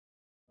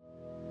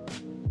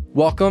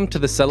Welcome to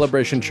the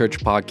Celebration Church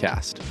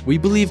podcast. We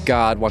believe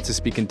God wants to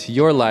speak into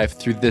your life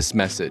through this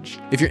message.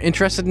 If you're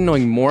interested in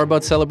knowing more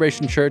about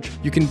Celebration Church,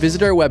 you can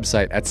visit our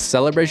website at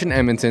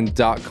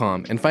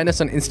celebrationedmonton.com and find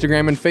us on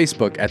Instagram and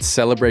Facebook at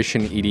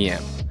celebrationedm.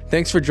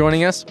 Thanks for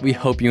joining us. We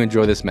hope you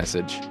enjoy this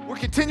message. We're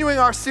continuing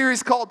our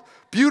series called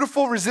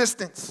Beautiful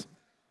Resistance.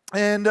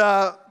 And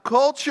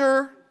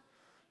culture,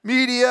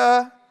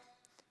 media,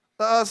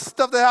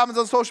 stuff that happens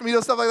on social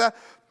media, stuff like that,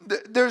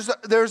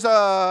 there's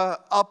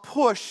a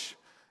push,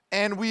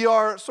 and we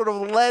are sort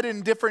of led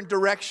in different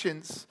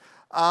directions.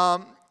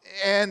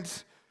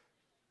 And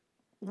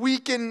we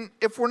can,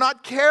 if we're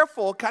not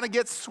careful, kind of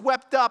get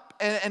swept up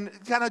and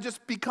kind of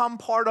just become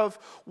part of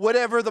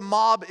whatever the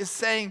mob is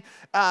saying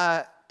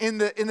in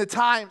the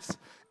times.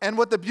 And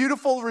what the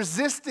beautiful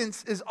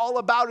resistance is all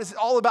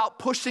about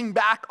pushing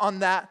back on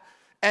that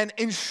and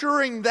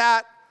ensuring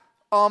that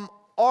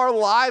our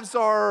lives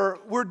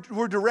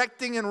we're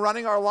directing and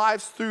running our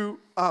lives through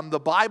the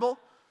Bible,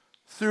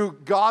 through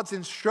God's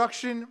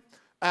instruction,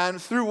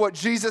 and through what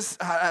Jesus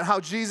and how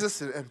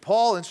Jesus and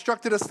Paul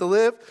instructed us to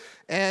live.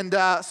 And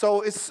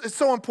so it's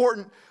so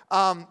important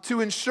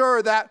to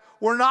ensure that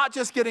we're not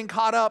just getting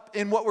caught up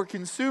in what we're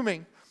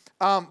consuming,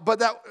 but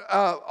that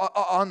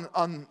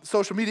on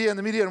social media and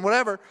the media and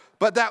whatever,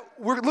 but that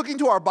we're looking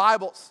to our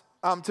Bibles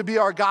to be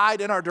our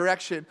guide and our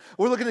direction.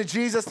 We're looking to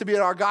Jesus to be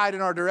our guide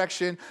and our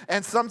direction.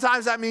 And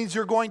sometimes that means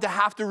you're going to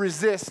have to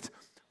resist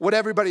what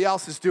everybody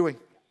else is doing.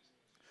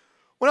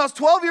 When I was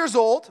 12 years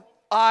old,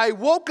 I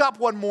woke up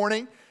one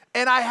morning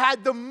and I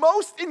had the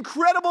most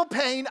incredible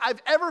pain I've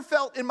ever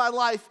felt in my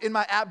life in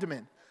my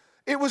abdomen.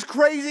 It was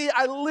crazy.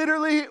 I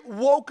literally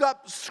woke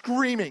up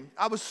screaming.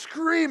 I was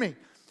screaming.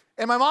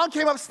 And my mom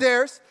came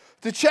upstairs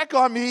to check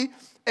on me,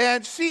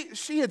 and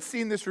she had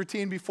seen this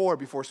routine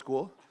before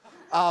school,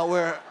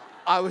 where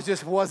I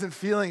wasn't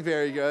feeling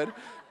very good.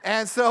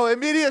 And so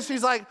immediately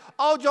she's like,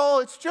 "Oh, Joel,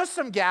 it's just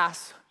some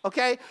gas.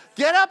 Okay,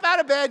 get up out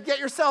of bed, get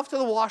yourself to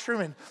the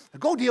washroom, and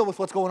go deal with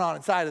what's going on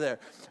inside of there."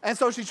 And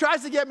so she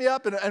tries to get me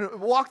up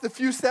and walked a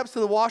few steps to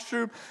the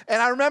washroom.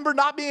 And I remember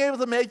not being able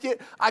to make it.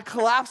 I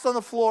collapsed on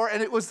the floor,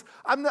 and it was,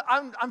 I'm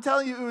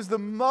telling you, it was the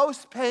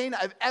most pain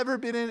I've ever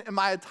been in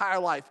my entire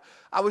life.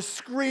 I was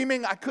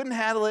screaming. I couldn't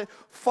handle it.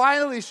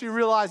 Finally, she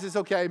realizes,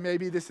 okay,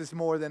 maybe this is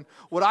more than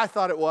what I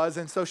thought it was.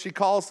 And so she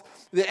calls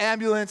the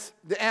ambulance.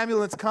 The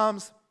ambulance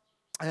comes.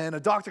 And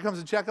a doctor comes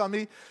to check on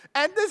me.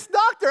 And this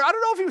doctor, I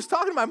don't know if he was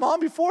talking to my mom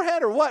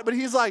beforehand or what, but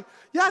he's like,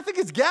 "Yeah, I think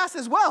it's gas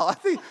as well. I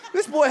think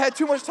this boy had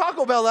too much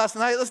Taco Bell last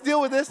night. Let's deal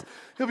with this.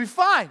 He'll be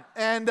fine."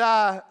 And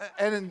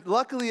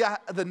luckily,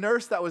 the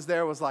nurse that was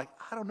there was like,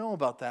 "I don't know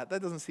about that.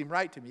 That doesn't seem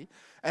right to me."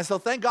 And so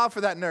thank God for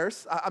that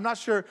nurse. I'm not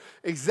sure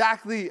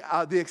exactly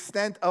the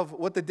extent of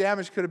what the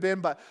damage could have been,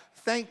 but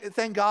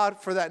thank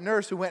God for that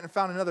nurse who went and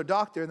found another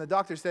doctor. And the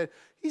doctor said,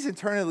 "He's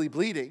internally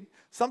bleeding.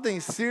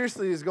 Something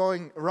seriously is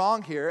going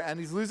wrong here, and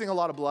he's losing a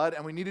lot of blood,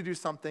 and we need to do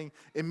something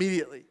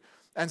immediately."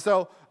 And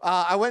so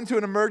I went into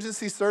an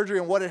emergency surgery,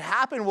 and what had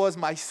happened was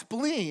my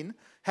spleen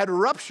had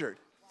ruptured.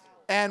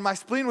 And my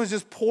spleen was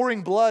just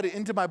pouring blood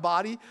into my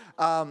body.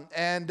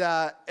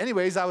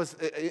 Anyways, I was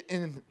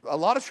in a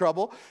lot of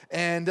trouble.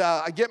 And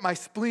I get my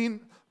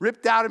spleen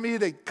ripped out of me.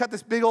 They cut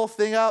this big old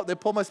thing out. They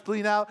pull my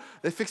spleen out.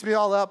 They fix me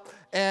all up.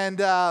 And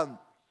I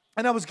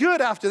was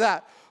good after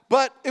that.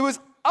 But it was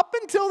up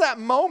until that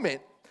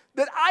moment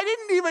that I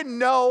didn't even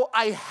know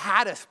I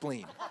had a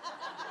spleen.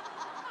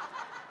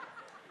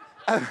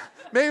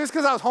 Maybe it was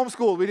because I was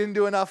homeschooled. We didn't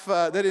do enough.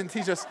 They didn't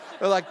teach us.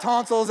 They're like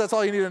tonsils. That's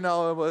all you need to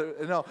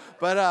know.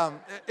 But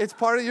it's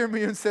part of your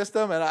immune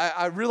system, and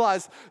I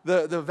realize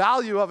the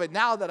value of it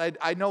now that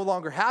I no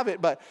longer have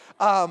it. But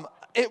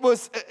it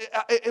was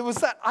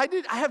that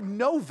I have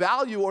no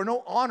value or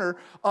no honor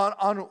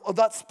on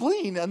that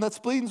spleen and that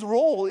spleen's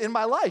role in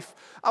my life.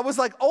 I was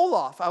like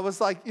Olaf. I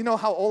was like, you know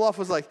how Olaf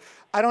was like,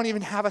 "I don't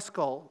even have a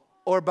skull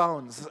or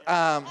bones."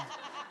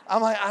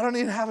 I'm like, I don't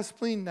even have a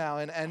spleen now.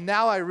 And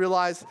now I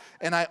realize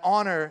and I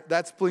honor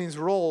that spleen's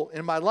role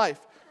in my life.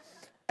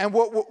 And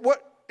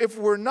what if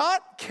we're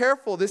not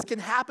careful, this can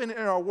happen in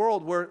our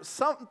world where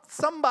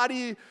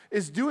somebody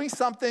is doing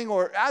something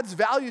or adds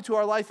value to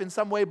our life in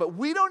some way, but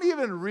we don't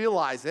even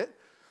realize it.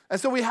 And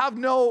so we have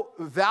no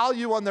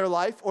value on their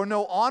life or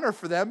no honor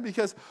for them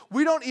because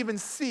we don't even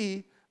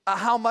see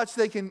how much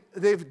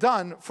they've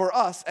done for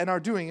us and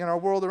are doing in our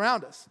world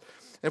around us.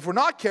 If we're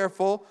not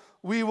careful,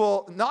 we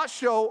will not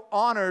show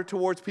honor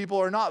towards people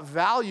or not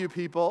value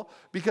people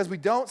because we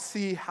don't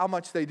see how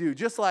much they do,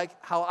 just like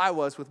how I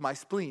was with my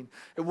spleen.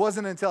 It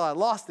wasn't until I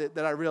lost it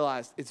that I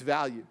realized its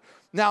value.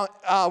 Now,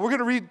 we're going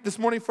to read this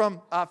morning from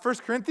 1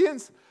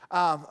 Corinthians,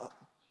 1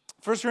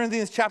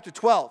 Corinthians chapter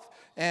 12.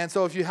 And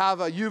so if you have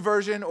a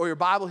YouVersion or your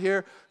Bible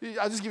here,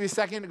 I'll just give you a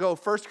second to go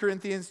 1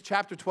 Corinthians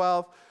chapter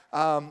 12.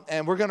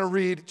 And we're going to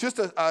read just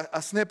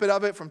a snippet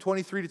of it from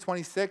 23 to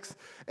 26.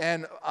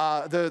 And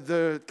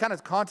the kind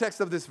of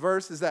context of this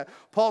verse is that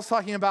Paul's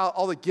talking about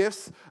all the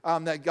gifts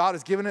that God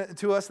has given it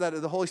to us, that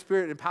the Holy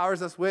Spirit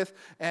empowers us with,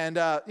 and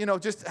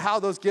just how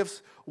those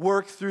gifts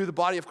work through the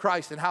body of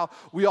Christ, and how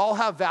we all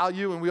have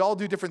value and we all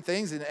do different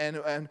things,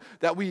 and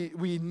that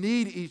we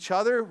need each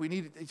other. We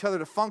need each other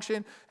to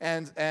function,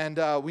 and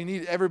we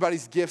need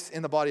everybody's gifts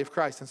in the body of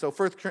Christ. And so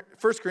 1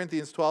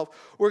 Corinthians 12,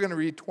 we're going to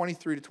read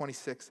 23 to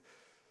 26.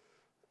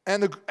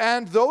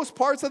 And those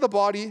parts of the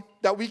body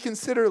that we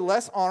consider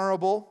less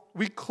honorable,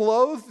 we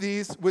clothe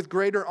these with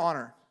greater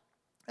honor.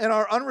 And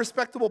our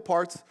unrespectable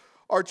parts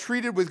are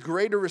treated with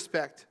greater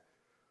respect,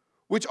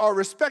 which our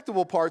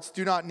respectable parts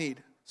do not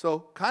need.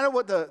 So kind of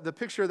what the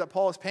picture that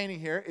Paul is painting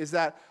here is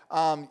that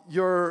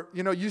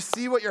you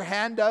see what your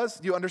hand does,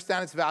 you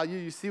understand its value,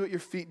 you see what your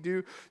feet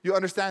do, you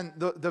understand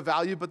the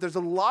value, but there's a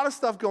lot of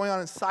stuff going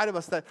on inside of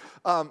us that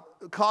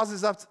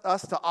causes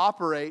us to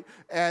operate,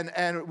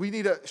 and we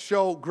need to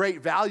show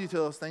great value to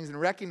those things and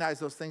recognize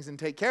those things and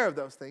take care of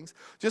those things.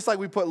 Just like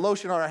we put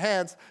lotion on our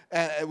hands,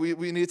 and we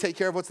need to take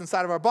care of what's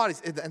inside of our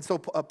bodies. And so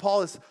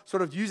Paul is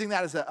sort of using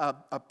that as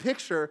a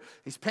picture.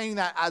 He's painting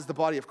that as the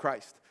body of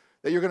Christ.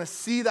 That you're going to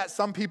see that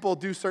some people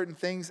do certain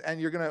things and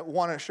you're going to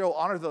want to show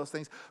honor to those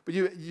things. But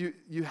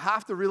you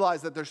have to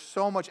realize that there's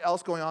so much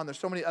else going on. There's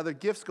so many other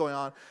gifts going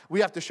on.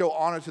 We have to show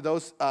honor to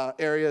those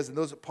areas and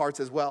those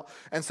parts as well.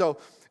 And so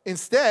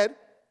instead,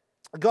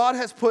 God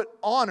has put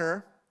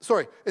the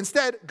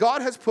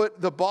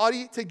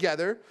body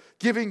together,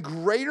 giving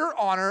greater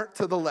honor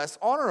to the less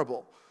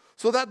honorable,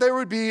 so that there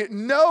would be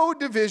no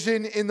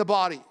division in the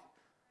body.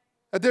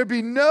 That there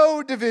be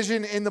no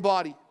division in the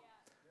body.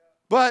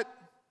 But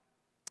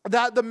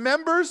that the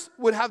members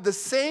would have the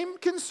same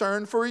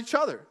concern for each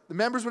other. The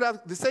members would have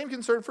the same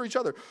concern for each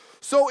other.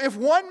 So if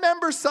one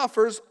member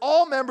suffers,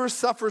 all members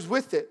suffers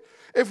with it.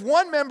 If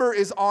one member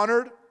is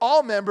honored,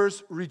 all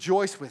members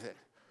rejoice with it.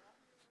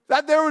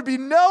 That there would be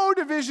no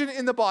division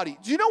in the body.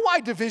 Do you know why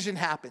division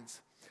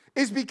happens?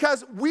 Is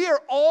because we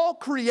are all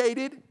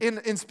created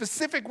in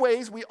specific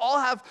ways. We all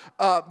have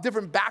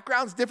different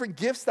backgrounds, different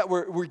gifts that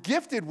we're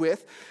gifted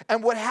with.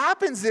 And what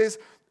happens is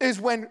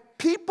when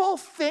people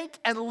think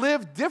and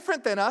live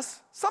different than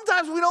us,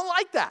 sometimes we don't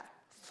like that.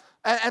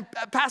 And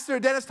Pastor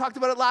Dennis talked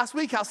about it last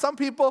week, how some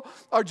people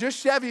are just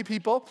Chevy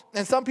people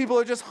and some people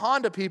are just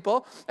Honda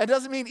people. It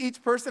doesn't mean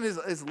each person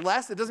is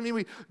less. It doesn't mean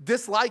we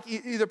dislike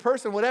either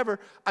person, whatever.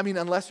 I mean,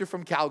 unless you're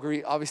from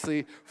Calgary,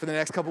 obviously for the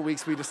next couple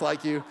weeks we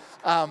dislike you.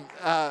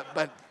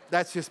 But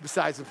that's just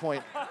besides the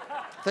point.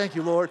 Thank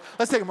you, Lord.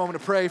 Let's take a moment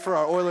to pray for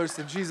our Oilers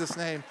in Jesus'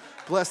 name.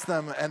 Bless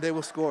them and they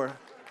will score.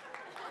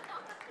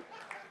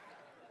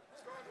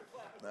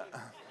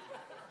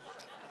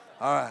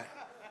 All right.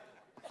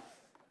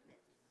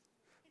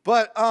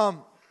 But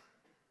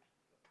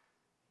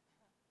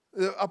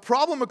a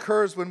problem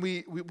occurs when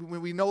we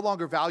no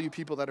longer value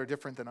people that are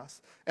different than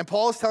us. And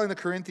Paul is telling the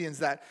Corinthians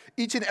that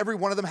each and every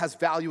one of them has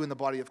value in the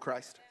body of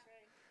Christ.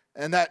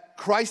 And that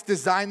Christ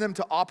designed them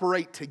to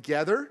operate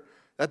together.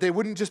 That they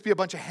wouldn't just be a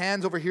bunch of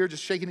hands over here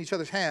just shaking each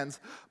other's hands,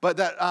 but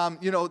that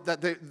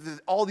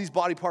all these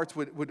body parts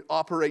would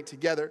operate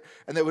together,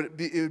 and it would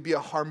be a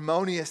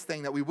harmonious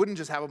thing, that we wouldn't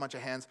just have a bunch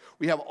of hands.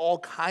 We have all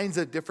kinds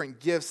of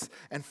different gifts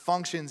and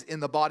functions in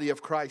the body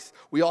of Christ.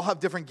 We all have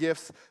different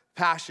gifts,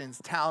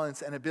 passions,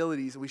 talents, and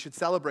abilities. We should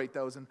celebrate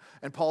those, and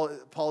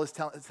Paul is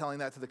telling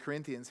that to the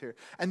Corinthians here.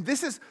 And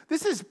this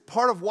is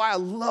part of why I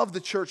love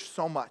the church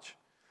so much.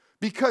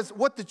 Because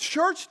what the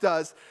church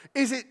does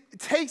is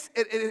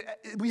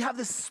we have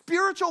this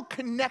spiritual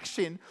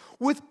connection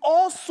with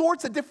all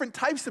sorts of different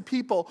types of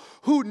people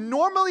who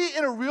normally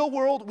in a real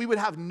world we would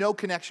have no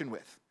connection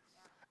with.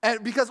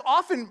 And because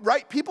often,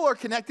 right, people are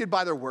connected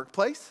by their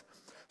workplace.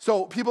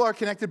 So people are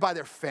connected by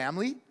their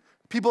family.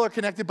 People are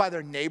connected by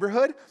their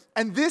neighborhood.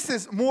 And this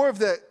is more of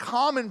the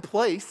common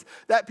place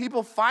that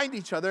people find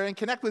each other and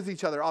connect with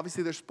each other.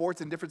 Obviously, there's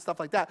sports and different stuff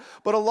like that.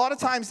 But a lot of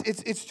times,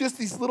 it's just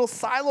these little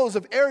silos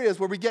of areas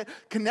where we get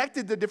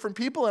connected to different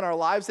people in our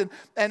lives. And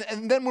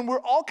then when we're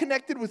all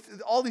connected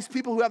with all these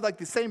people who have like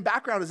the same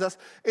background as us,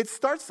 it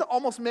starts to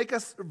almost make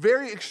us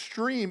very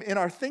extreme in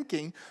our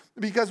thinking,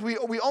 because we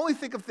only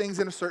think of things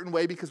in a certain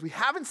way because we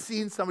haven't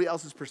seen somebody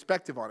else's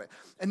perspective on it.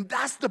 And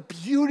that's the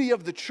beauty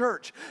of the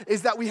church,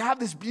 is that we have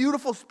this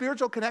beautiful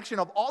spiritual connection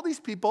of all these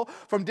people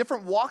from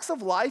different walks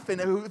of life.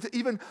 And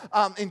even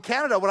in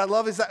Canada, what I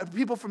love is that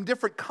people from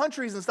different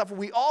countries and stuff, and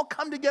we all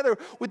come together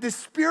with this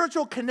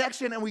spiritual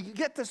connection, and we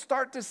get to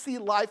start to see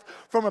life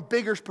from a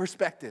bigger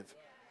perspective.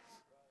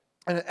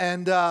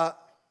 And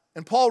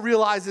Paul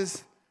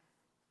realizes,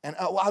 and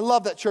I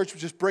love that church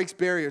just breaks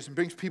barriers and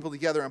brings people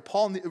together. And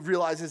Paul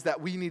realizes that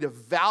we need to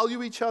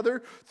value each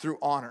other through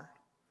honor.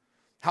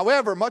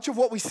 However, much of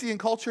what we see in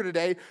culture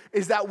today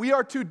is that we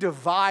are to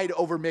divide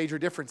over major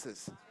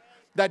differences.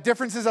 that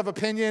differences of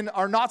opinion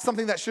are not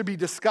something that should be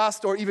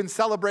discussed or even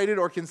celebrated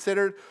or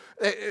considered.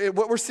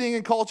 What we're seeing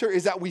in culture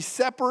is that we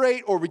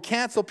separate or we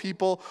cancel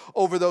people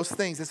over those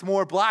things. It's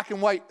more black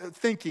and white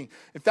thinking.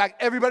 In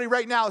fact, everybody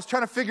right now is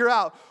trying to figure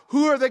out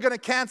who are they going to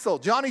cancel,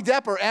 Johnny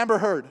Depp or Amber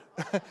Heard?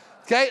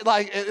 Okay,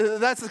 like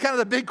that's kind of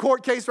the big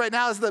court case right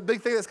now. Is the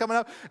big thing that's coming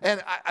up,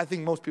 and I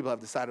think most people have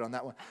decided on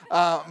that one.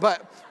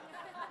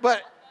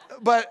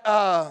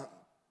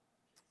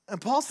 And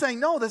Paul's saying,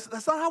 no, that's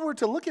not how we're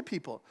to look at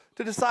people,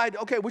 to decide,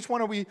 okay, which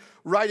one are we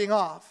writing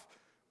off?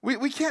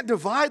 We can't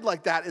divide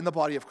like that in the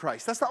body of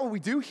Christ. That's not what we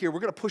do here. We're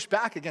going to push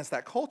back against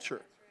that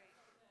culture.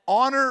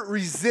 Honor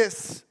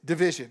resists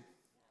division.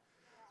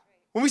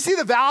 When we see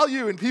the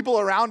value in people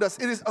around us,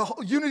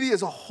 unity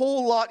is a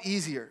whole lot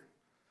easier.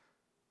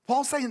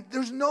 Paul's saying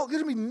there's going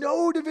to be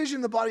no division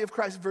in the body of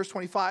Christ in verse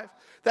 25,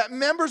 that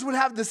members would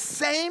have the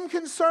same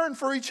concern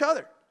for each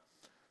other.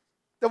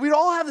 That we'd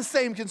all have the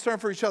same concern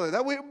for each other.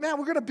 That we're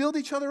going to build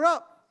each other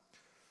up.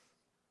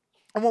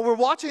 And what we're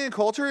watching in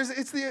culture is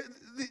it's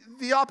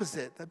the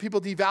opposite. That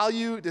people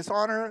devalue,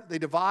 dishonor, they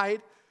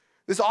divide.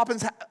 This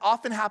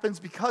often happens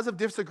because of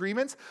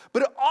disagreements,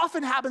 but it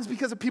often happens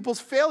because of people's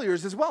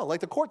failures as well.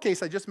 Like the court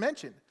case I just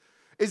mentioned,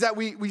 is that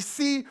we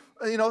see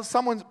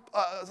someone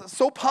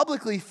so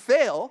publicly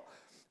fail,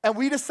 and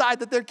we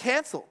decide that they're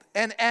canceled.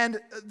 And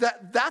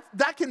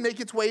that can make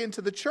its way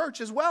into the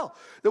church as well.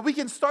 That we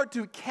can start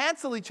to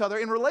cancel each other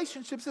in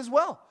relationships as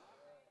well.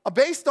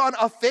 Based on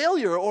a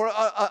failure or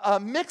a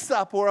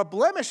mix-up or a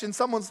blemish in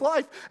someone's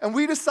life. And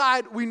we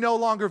decide we no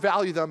longer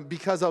value them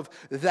because of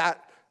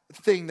that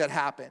thing that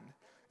happened.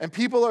 And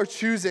people are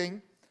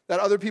choosing that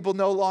other people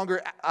no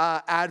longer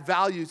add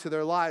value to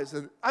their lives.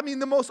 And I mean,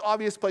 the most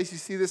obvious place you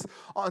see this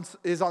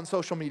is on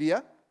social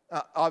media.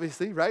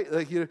 Obviously, right?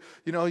 Like you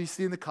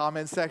see in the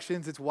comment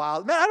sections, it's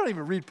wild. Man, I don't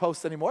even read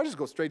posts anymore. I just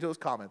go straight to those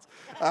comments.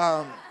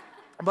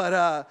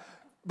 But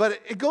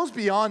it goes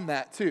beyond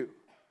that too.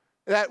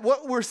 That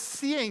what we're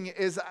seeing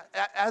is,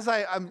 as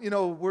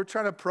we're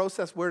trying to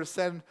process where to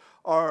send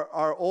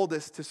our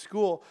oldest to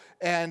school,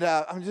 and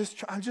I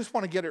just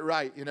want to get it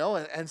right,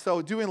 and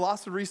so doing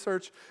lots of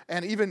research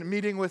and even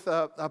meeting with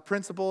a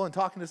principal and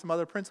talking to some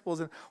other principals,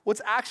 and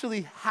what's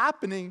actually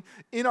happening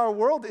in our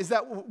world is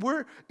that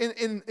we're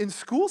in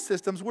school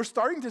systems, we're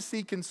starting to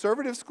see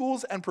conservative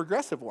schools and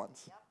progressive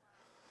ones. Yep.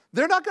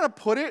 They're not going to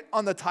put it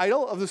on the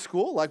title of the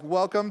school, like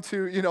welcome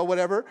to,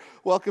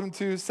 welcome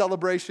to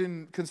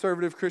Celebration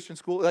Conservative Christian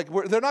School. Like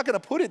they're not going to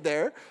put it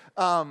there.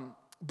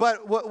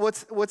 But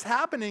what's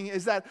happening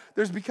is that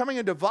there's becoming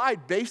a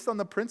divide based on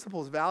the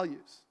principal's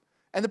values.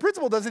 And the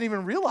principal doesn't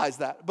even realize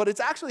that, but it's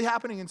actually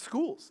happening in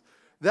schools.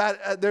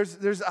 That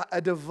there's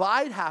a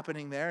divide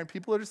happening there, and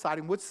people are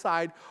deciding which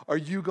side are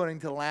you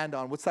going to land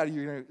on, what side are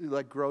you going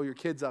to grow your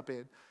kids up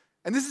in.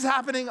 And this is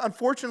happening,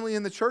 unfortunately,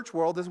 in the church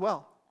world as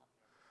well.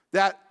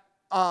 That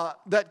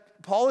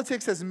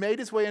politics has made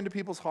its way into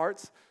people's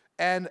hearts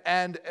and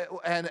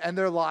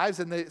their lives,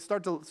 and they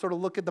start to sort of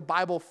look at the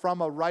Bible from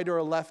a right or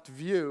a left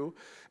view,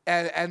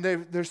 and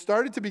they're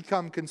starting to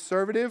become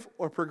conservative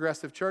or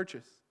progressive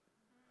churches.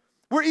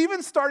 We're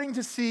even starting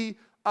to see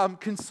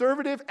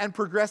conservative and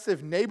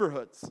progressive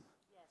neighborhoods.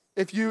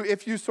 If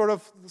you sort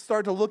of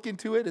start to look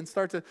into it and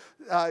start to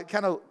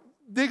kind of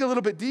dig a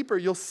little bit deeper,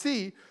 you'll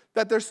see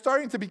that they're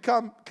starting to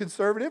become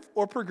conservative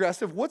or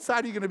progressive. What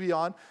side are you going to be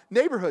on?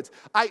 Neighborhoods.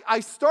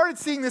 I started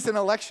seeing this in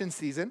election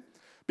season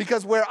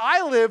because where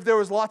I live, there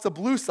was lots of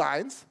blue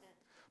signs.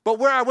 But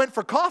where I went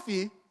for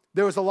coffee,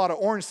 there was a lot of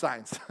orange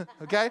signs,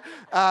 okay?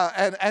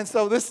 And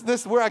so this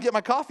is where I get my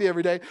coffee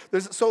every day.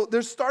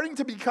 There's starting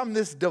to become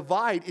this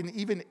divide in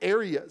even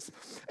areas.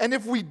 And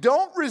if we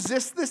don't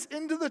resist this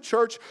into the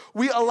church,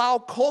 we allow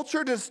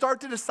culture to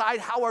start to decide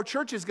how our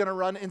church is going to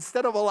run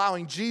instead of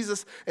allowing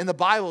Jesus and the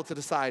Bible to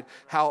decide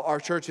how our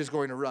church is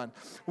going to run.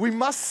 We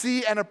must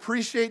see and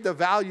appreciate the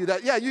value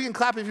that, you can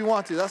clap if you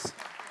want to.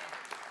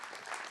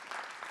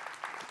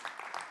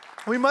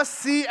 We must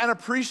see and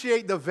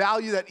appreciate the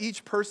value that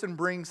each person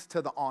brings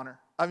to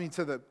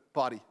the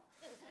body.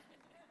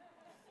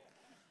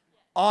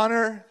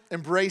 Honor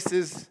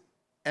embraces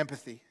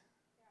empathy.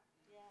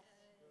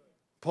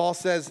 Paul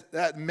says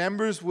that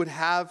members would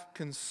have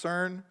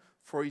concern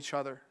for each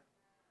other.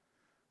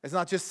 It's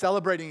not just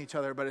celebrating each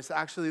other, but it's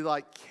actually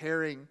like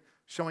caring,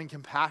 showing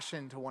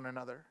compassion to one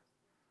another.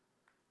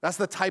 That's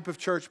the type of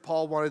church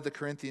Paul wanted the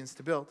Corinthians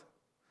to build.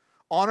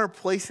 Honor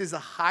places a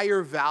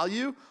higher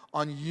value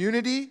on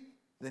unity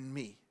than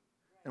me.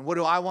 And what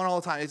do I want all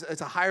the time?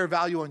 It's a higher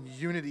value on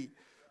unity.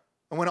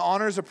 And when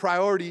honor is a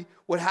priority,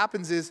 what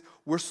happens is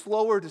we're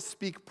slower to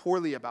speak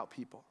poorly about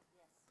people.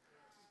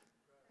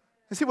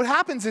 And see, what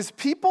happens is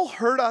people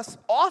hurt us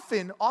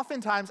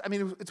oftentimes,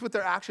 it's with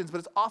their actions, but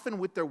it's often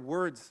with their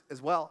words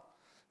as well.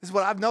 This is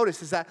what I've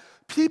noticed, is that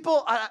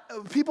people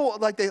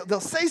like they'll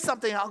say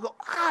something, and I'll go,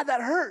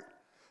 that hurt.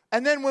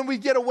 And then when we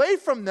get away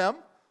from them,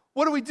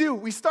 what do?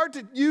 We start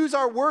to use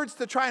our words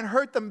to try and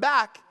hurt them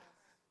back,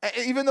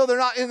 even though they're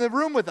not in the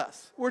room with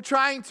us. We're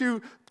trying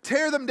to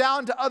tear them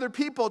down to other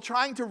people,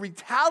 trying to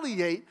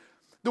retaliate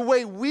the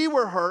way we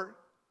were hurt,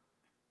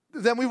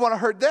 then we want to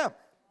hurt them.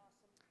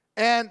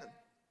 And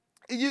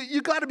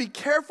you got to be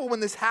careful when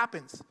this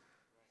happens.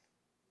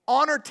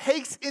 Honor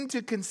takes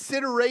into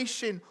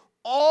consideration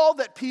all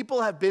that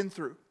people have been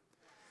through.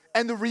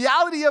 And the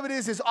reality of it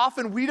is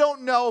often we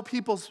don't know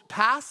people's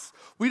past.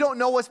 We don't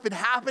know what's been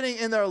happening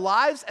in their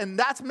lives, and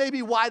that's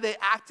maybe why they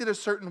acted a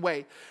certain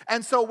way.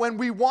 And so when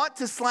we want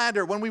to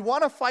slander, when we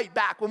want to fight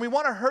back, when we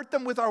want to hurt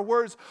them with our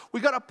words,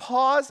 we got to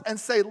pause and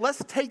say,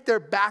 let's take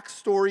their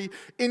backstory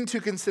into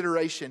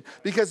consideration.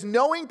 Because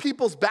knowing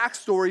people's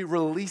backstory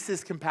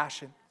releases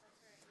compassion.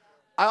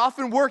 I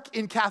often work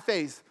in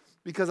cafes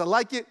because I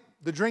like it.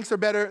 The drinks are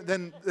better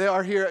than they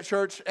are here at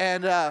church,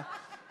 and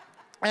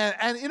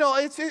you know,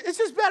 it's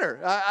just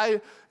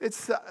better.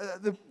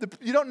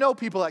 You don't know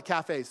people at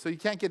cafes, so you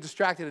can't get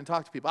distracted and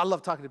talk to people. I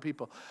love talking to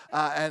people,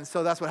 and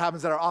so that's what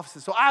happens at our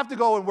offices. So I have to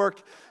go and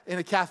work in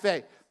a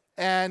cafe,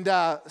 and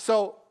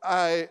so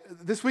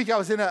this week I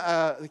was in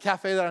the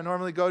cafe that I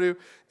normally go to,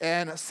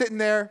 and sitting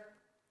there,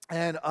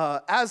 and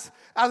as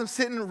I'm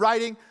sitting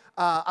writing,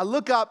 I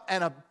look up,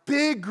 and a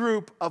big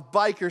group of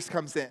bikers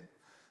comes in.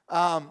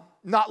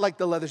 Not like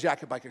the leather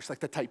jacket bikers,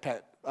 like the tight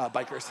pant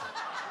bikers.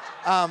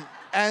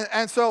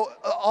 And so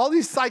all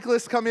these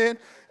cyclists come in,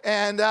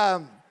 and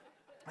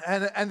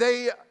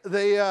they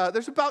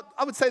there's about,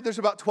 I would say there's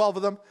about 12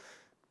 of them,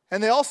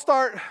 and they all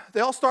start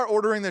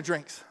ordering their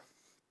drinks,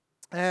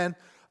 and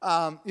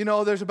you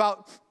know, there's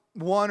about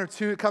one or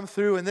two that come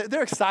through, and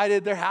they're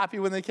excited, they're happy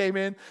when they came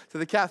in to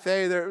the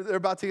cafe. They're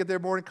about to get their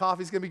morning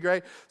coffee. It's gonna be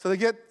great. So they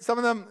get some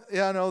of them, you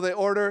know, they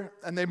order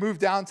and they move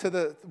down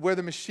to where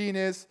the machine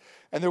is,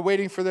 and they're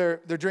waiting for their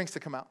drinks to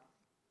come out,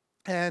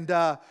 and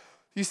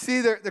you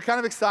see, they're kind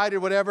of excited,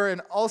 whatever,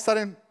 and all of a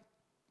sudden,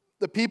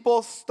 the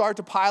people start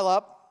to pile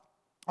up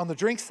on the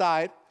drink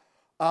side,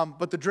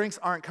 but the drinks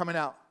aren't coming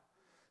out.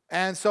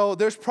 And so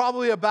there's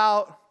probably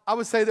I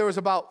would say there was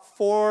about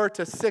 4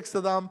 to 6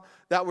 of them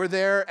that were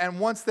there, and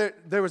once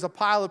there was a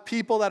pile of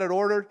people that had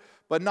ordered,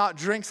 but not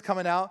drinks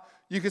coming out,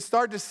 you could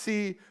start to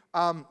see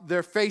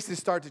their faces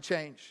start to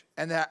change,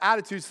 and their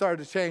attitudes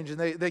started to change, and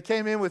they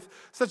came in with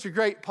such a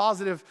great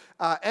positive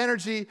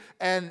energy,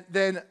 and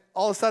then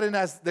all of a sudden,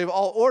 as they've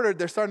all ordered,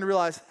 they're starting to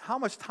realize, how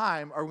much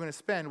time are we going to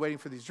spend waiting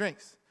for these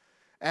drinks?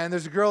 And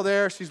there's a girl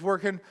there, she's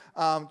working,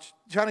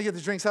 trying to get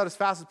the drinks out as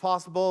fast as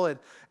possible,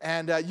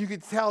 and you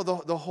could tell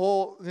the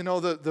whole, you know,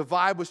 the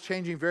vibe was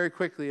changing very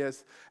quickly,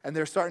 and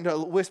they're starting to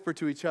whisper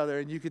to each other,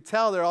 and you could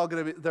tell they're all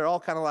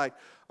kind of like,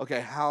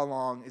 okay, how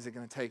long is it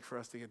going to take for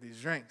us to get these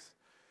drinks?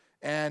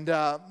 And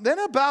then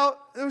it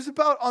was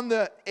about on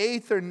the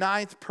 8th or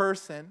 9th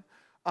person,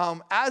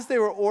 as they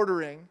were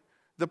ordering,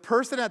 the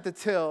person at the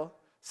till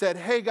said,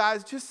 hey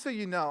guys, just so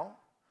you know,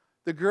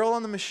 the girl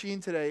on the machine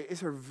today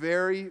is her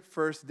very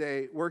first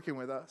day working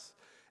with us.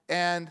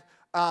 And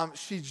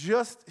she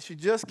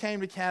just came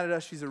to Canada.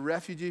 She's a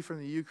refugee from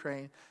the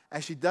Ukraine,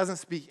 and she doesn't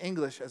speak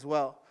English as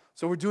well.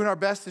 So we're doing our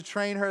best to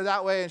train her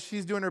that way, and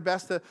she's doing her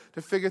best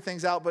to figure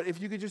things out. But if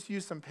you could just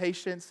use some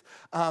patience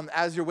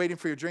as you're waiting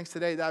for your drinks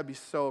today, that would be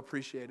so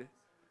appreciated.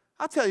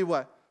 I'll tell you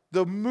what,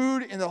 the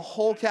mood in the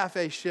whole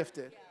cafe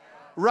shifted.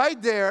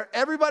 Right there,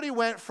 everybody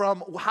went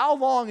from how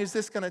long is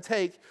this going to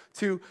take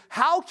to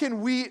how can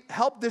we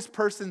help this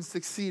person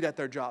succeed at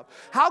their job?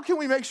 How can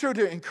we make sure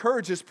to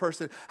encourage this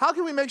person? How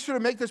can we make sure to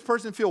make this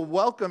person feel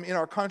welcome in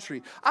our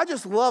country? I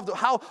just loved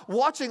how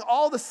watching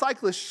all the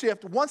cyclists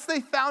shift. Once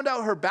they found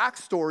out her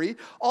backstory,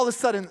 all of a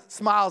sudden,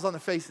 smiles on the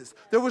faces.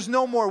 There was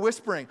no more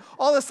whispering.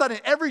 All of a sudden,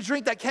 every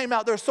drink that came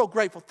out, they're so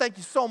grateful. Thank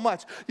you so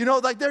much. You know,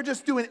 like they're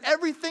just doing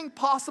everything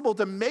possible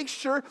to make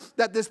sure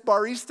that this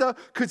barista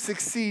could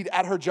succeed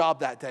at her job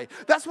that day.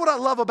 That's what I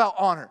love about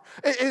honor,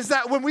 is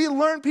that when we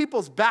learn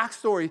people's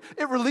backstory,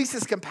 it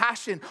releases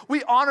compassion.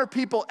 We honor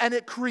people, and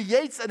it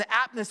creates an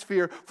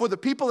atmosphere for the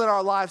people in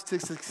our lives to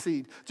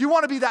succeed. Do you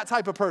want to be that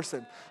type of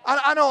person?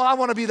 I know I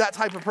want to be that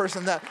type of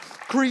person that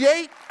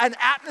create an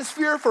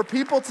atmosphere for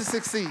people to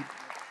succeed.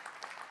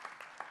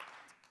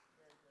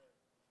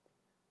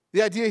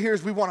 The idea here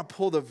is we want to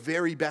pull the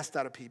very best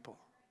out of people.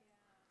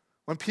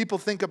 When people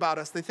think about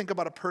us, they think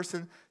about a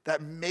person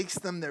that makes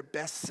them their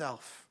best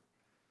self.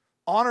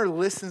 Honor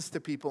listens to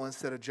people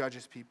instead of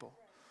judges people.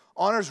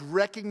 Honor is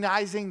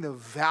recognizing the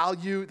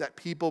value that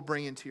people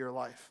bring into your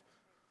life.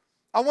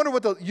 I wonder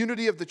what the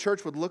unity of the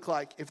church would look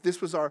like if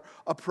this was our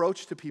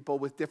approach to people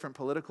with different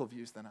political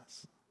views than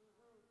us.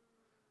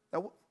 I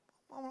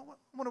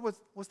wonder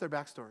what's their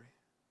backstory.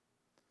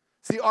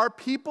 See, our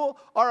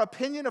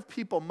opinion of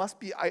people must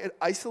be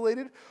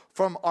isolated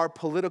from our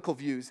political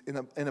views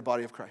in the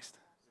body of Christ.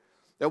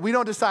 That we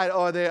don't decide,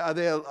 are they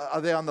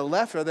on the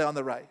left or are they on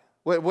the right?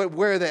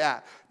 Where are they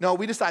at? No,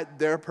 we decide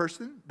they're a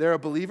person, they're a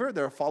believer,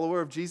 they're a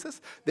follower of Jesus.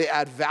 They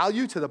add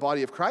value to the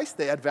body of Christ.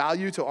 They add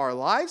value to our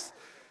lives.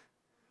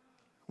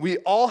 We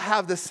all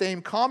have the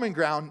same common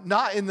ground,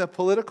 not in the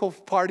political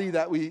party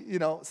that we,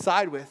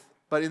 side with,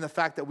 but in the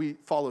fact that we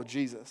follow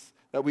Jesus,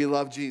 that we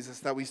love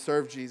Jesus, that we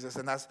serve Jesus,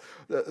 and that's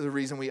the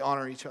reason we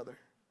honor each other.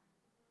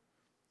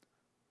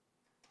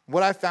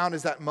 What I found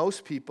is that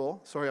most people,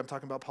 sorry I'm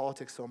talking about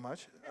politics so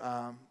much,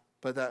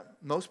 but that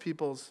most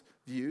people's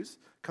views,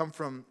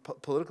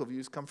 political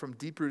views, come from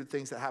deep-rooted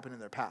things that happened in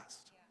their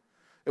past.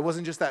 It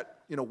wasn't just that,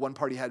 one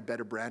party had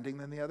better branding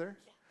than the other.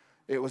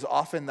 It was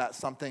often that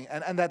something,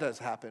 and that does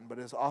happen, but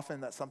it's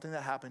often that something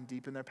that happened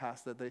deep in their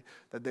past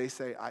that they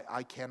say,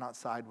 I cannot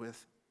side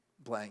with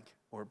blank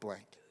or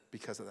blank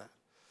because of that.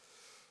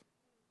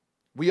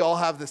 We all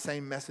have the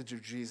same message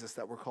of Jesus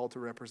that we're called to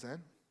represent,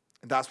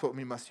 and that's what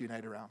we must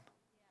unite around.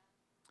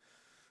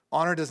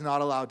 Honor does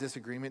not allow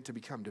disagreement to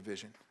become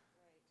division.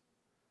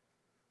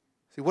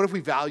 See, what if we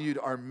valued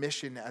our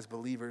mission as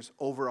believers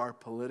over our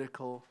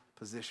political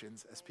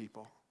positions as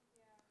people?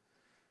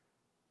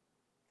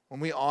 When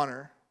we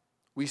honor,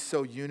 we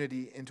sow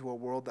unity into a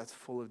world that's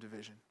full of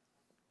division.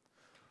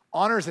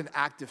 Honor is an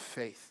act of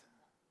faith.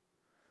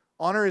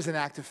 Honor is an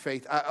act of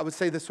faith. I would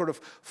say the sort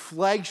of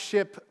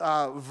flagship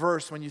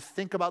verse, when you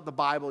think about the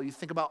Bible, you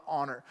think about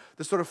honor,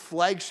 the sort of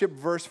flagship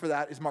verse for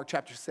that is Mark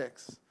chapter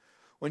 6.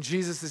 When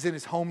Jesus is in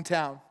his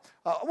hometown.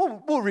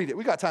 We'll read it.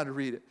 We got time to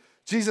read it.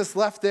 Jesus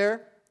left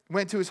there,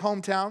 went to his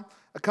hometown,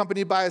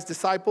 accompanied by his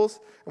disciples.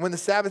 And when the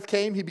Sabbath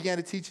came, he began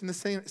to teach in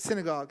the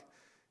synagogue.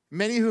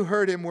 Many who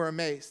heard him were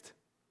amazed.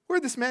 Where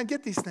did this man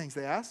get these things,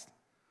 they asked.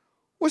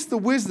 What's the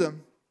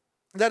wisdom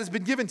that has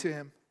been given to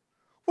him?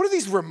 What are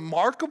these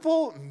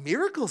remarkable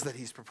miracles that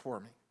he's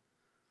performing?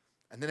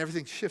 And then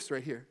everything shifts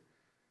right here.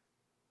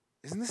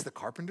 Isn't this the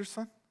carpenter's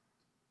son?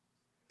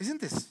 Isn't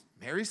this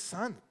Mary's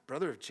son,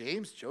 brother of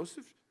James,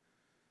 Joseph,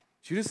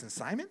 Judas, and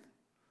Simon?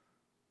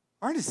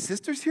 Aren't his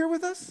sisters here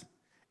with us?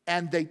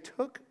 And they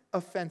took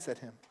offense at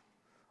him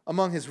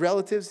among his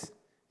relatives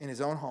in his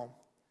own home.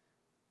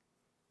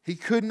 He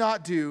could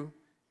not do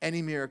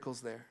any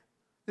miracles there.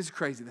 This is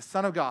crazy. The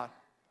Son of God,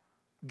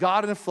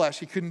 God in the flesh,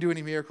 he couldn't do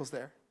any miracles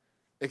there.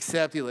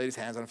 Except he laid his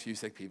hands on a few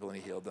sick people and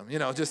he healed them.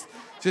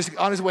 Just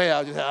on his way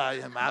out,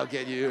 I'll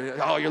get you.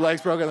 Oh, your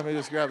leg's broken. Let me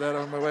just grab that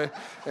on my way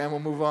and we'll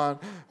move on.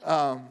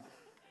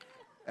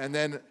 And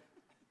then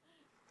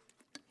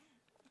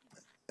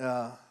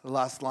the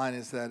last line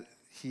is that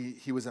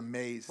he was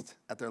amazed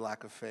at their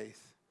lack of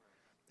faith.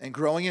 And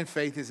growing in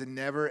faith is a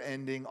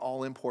never-ending,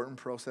 all-important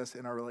process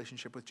in our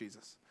relationship with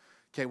Jesus.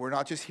 Okay, we're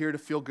not just here to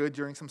feel good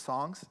during some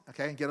songs,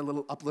 okay, and get a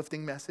little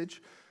uplifting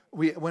message.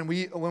 When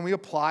we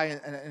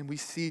apply and we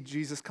see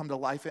Jesus come to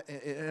life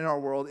in our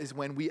world is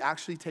when we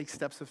actually take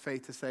steps of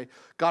faith to say,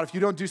 God, if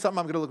you don't do something,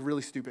 I'm going to look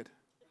really stupid.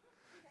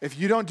 If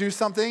you don't do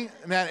something,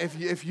 man,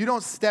 if you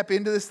don't step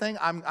into this thing,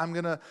 I'm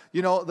going to,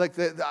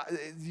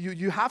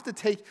 you have to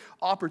take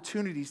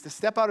opportunities to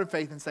step out in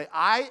faith and say,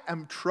 I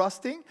am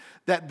trusting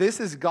that this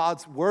is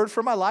God's word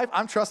for my life.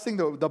 I'm trusting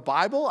the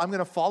Bible. I'm going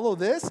to follow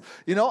this.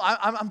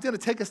 I'm going to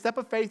take a step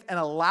of faith and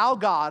allow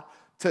God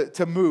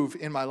to move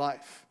in my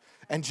life.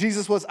 And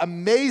Jesus was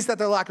amazed at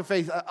their lack of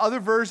faith. Other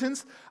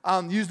versions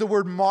use the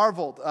word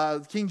marveled.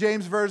 King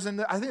James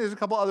Version, I think there's a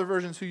couple other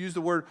versions who use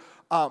the word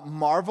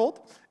marveled.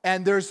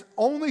 And there's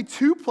only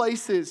 2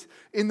 places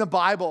in the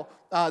Bible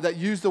that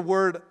use the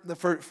word,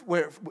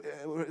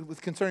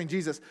 concerning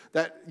Jesus,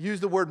 that use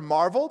the word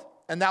marveled.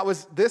 And that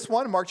was this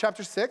one, Mark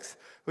chapter 6,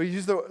 where he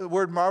used the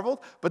word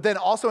marveled. But then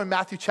also in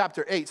Matthew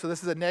chapter 8. So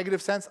this is a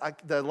negative sense,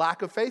 the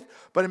lack of faith.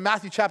 But in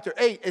Matthew chapter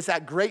 8, it's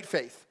that great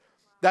faith.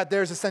 That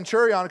there's a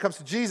centurion who comes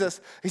to Jesus.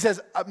 He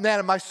says,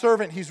 man, my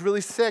servant, he's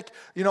really sick.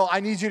 I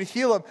need you to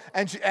heal him.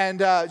 And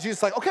Jesus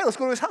is like, okay, let's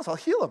go to his house. I'll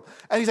heal him.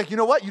 And he's like, you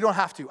know what? You don't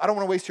have to. I don't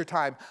want to waste your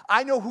time.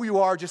 I know who you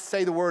are. Just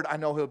say the word. I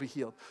know he'll be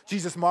healed.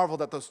 Jesus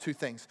marveled at those 2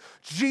 things.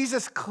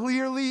 Jesus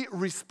clearly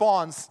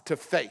responds to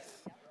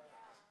faith.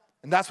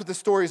 And that's what the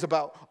story is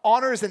about.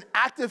 Honor is an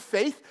act of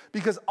faith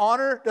because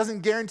honor doesn't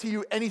guarantee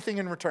you anything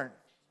in return.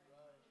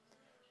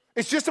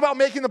 It's just about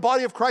making the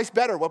body of Christ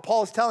better, what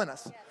Paul is telling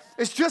us.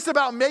 It's just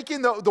about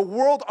making the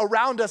world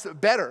around us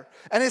better.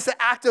 And it's an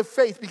act of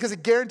faith because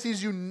it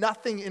guarantees you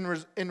nothing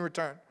in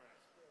return.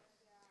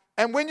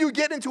 And when you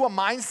get into a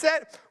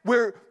mindset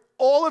where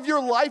all of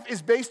your life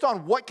is based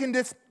on what can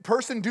this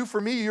person do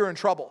for me, you're in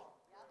trouble.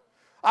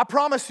 I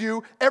promise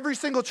you, every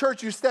single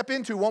church you step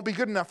into won't be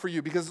good enough for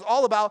you because it's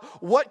all about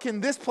what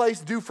can this place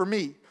do for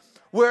me.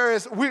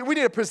 Whereas we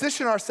need to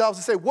position ourselves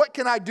and say, what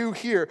can I do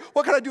here?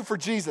 What can I do for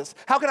Jesus?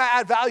 How can I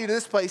add value to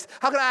this place?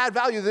 How can I add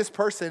value to this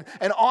person?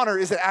 And honor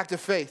is an act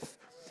of faith.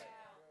 Yeah.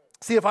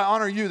 See, if I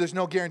honor you, there's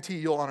no guarantee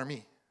you'll honor me.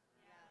 Yeah.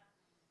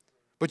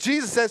 But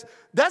Jesus says,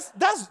 that's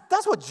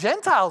what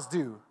Gentiles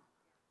do.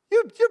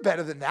 You're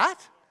better than that.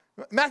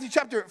 Matthew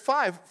chapter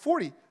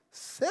 5:47.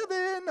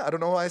 I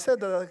don't know why I said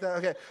that like that.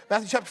 Okay,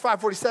 Matthew chapter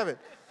 5:47.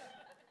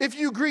 If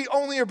you greet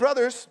only your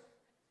brothers,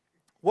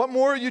 what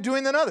more are you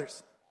doing than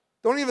others?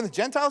 Don't even the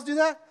Gentiles do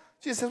that?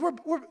 Jesus says,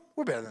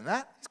 we're better than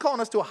that. He's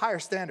calling us to a higher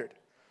standard.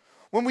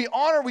 When we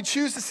honor, we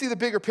choose to see the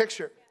bigger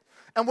picture.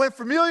 And when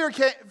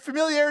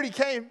familiarity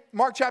came,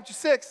 Mark chapter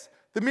 6,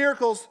 the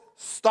miracles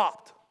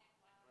stopped.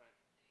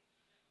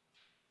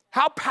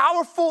 How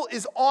powerful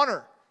is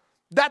honor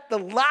that the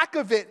lack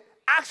of it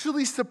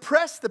actually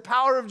suppressed the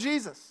power of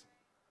Jesus?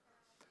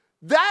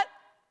 That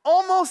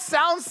almost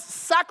sounds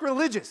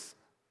sacrilegious.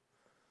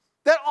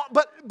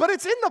 But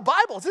it's in the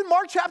Bible. It's in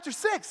Mark chapter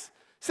 6.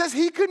 It says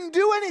he couldn't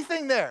do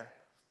anything there.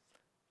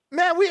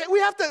 Man, we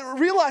have to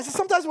realize that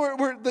sometimes we're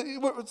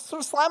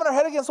sort of slamming our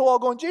head against the wall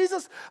going,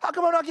 Jesus, how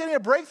come I'm not getting a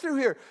breakthrough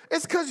here?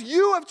 It's because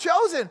you have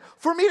chosen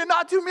for me to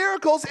not do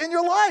miracles in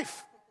your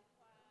life.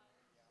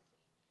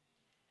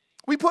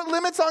 We put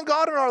limits on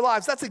God in our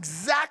lives. That's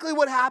exactly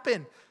what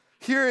happened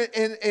here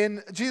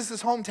in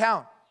Jesus'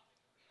 hometown.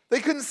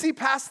 They couldn't see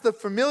past the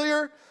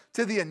familiar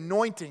to the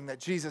anointing that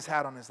Jesus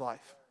had on his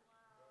life.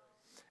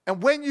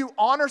 And when you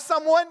honor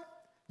someone,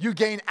 you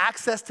gain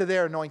access to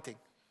their anointing.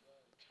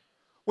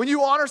 When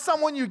you honor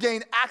someone, you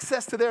gain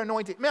access to their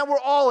anointing. Man, we're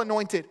all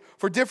anointed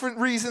for different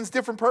reasons,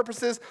 different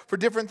purposes, for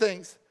different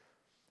things.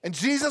 And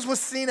Jesus was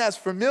seen as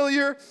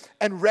familiar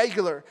and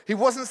regular. He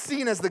wasn't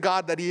seen as the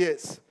God that he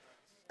is.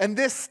 And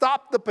this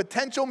stopped the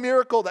potential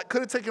miracle that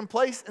could have taken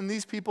place in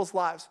these people's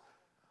lives.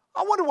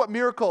 I wonder what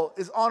miracle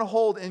is on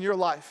hold in your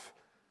life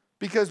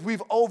because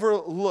we've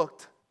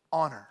overlooked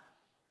honor.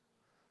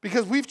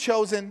 Because we've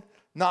chosen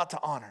not to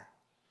honor.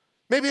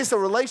 Maybe it's a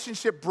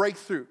relationship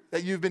breakthrough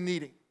that you've been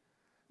needing.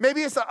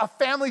 Maybe it's a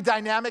family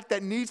dynamic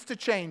that needs to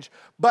change,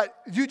 but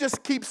you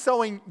just keep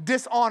sowing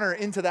dishonor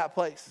into that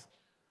place.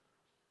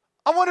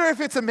 I wonder if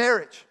it's a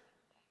marriage.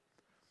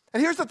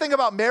 And here's the thing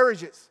about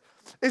marriages,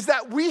 is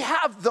that we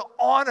have the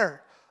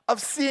honor of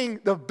seeing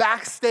the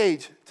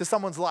backstage to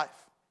someone's life.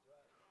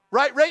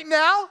 Right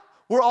now,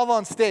 we're all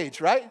on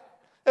stage, right?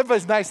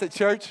 Everybody's nice at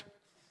church.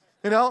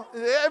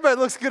 Everybody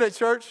looks good at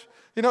church.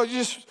 You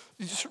just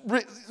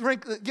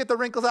get the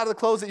wrinkles out of the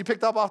clothes that you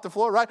picked up off the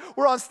floor, right?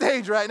 We're on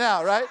stage right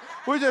now, right?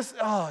 We're just,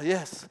 oh,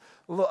 yes.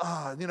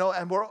 But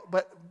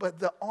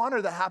the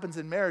honor that happens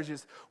in marriage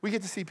is we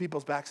get to see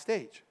people's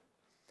backstage.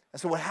 And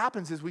so what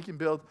happens is we can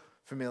build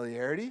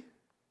familiarity.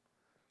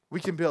 We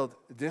can build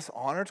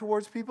dishonor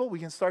towards people. We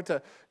can start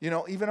to,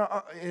 even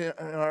in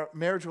our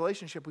marriage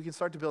relationship, we can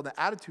start to build an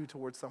attitude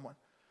towards someone.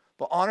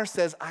 But honor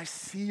says, I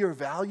see your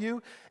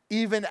value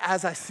even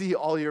as I see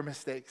all your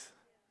mistakes.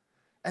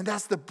 And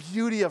that's the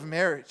beauty of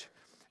marriage.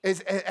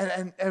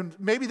 And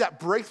maybe that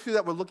breakthrough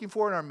that we're looking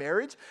for in our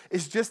marriage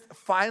is just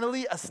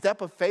finally a step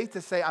of faith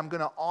to say, I'm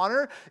going to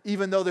honor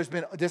even though there's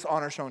been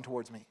dishonor shown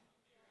towards me.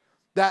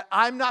 That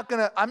I'm not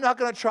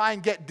gonna try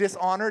and get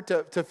dishonor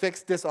to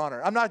fix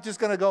dishonor. I'm not just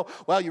gonna go,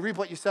 well, you reap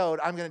what you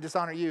sowed. I'm gonna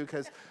dishonor you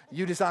because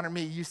you dishonor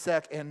me, you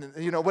suck, and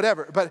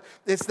whatever. But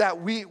it's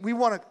that we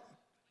want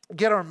to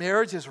get our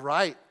marriages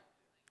right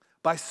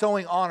by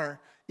sowing honor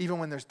even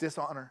when there's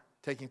dishonor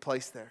taking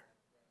place there.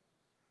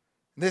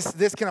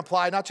 This can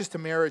apply not just to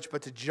marriage,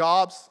 but to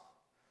jobs,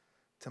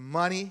 to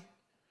money,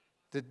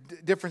 to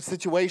different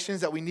situations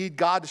that we need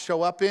God to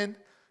show up in.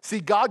 See,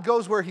 God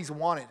goes where he's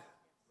wanted.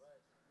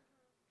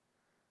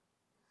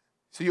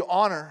 So you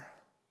honor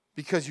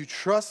because you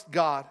trust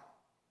God.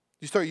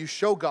 You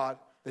show God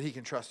that he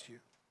can trust you.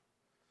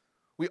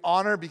 We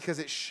honor because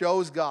it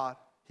shows God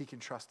he can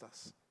trust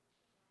us.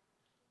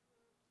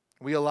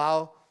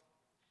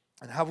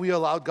 Have we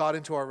allowed God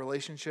into our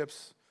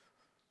relationships,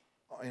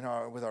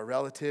 with our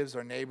relatives,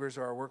 our neighbors,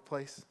 or our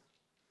workplace?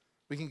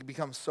 We can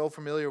become so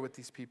familiar with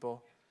these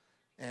people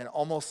and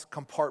almost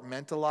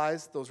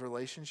compartmentalize those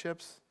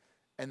relationships,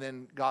 and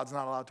then God's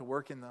not allowed to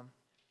work in them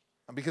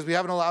because we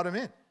haven't allowed him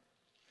in.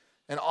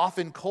 And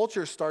often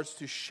culture starts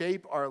to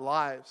shape our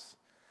lives,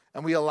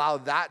 and we allow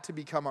that to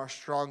become our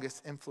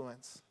strongest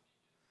influence.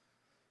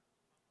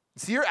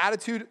 See, your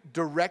attitude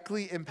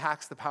directly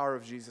impacts the power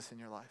of Jesus in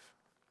your life.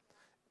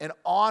 And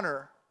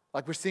honor,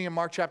 like we're seeing in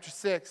Mark chapter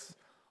 6,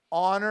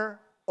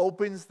 honor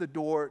opens the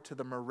door to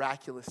the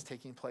miraculous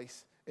taking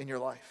place in your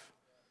life.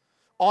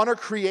 Honor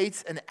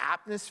creates an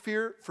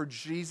atmosphere for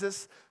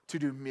Jesus to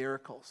do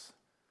miracles.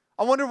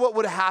 I wonder what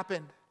would have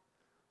happened.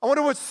 I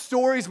wonder what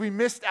stories we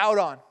missed out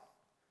on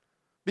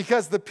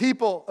because the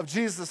people of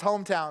Jesus'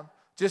 hometown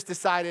just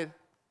decided,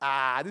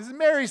 this is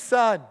Mary's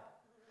son.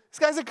 This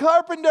guy's a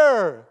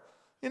carpenter.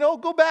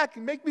 Go back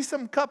and make me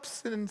some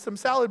cups and some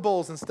salad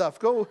bowls and stuff.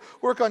 Go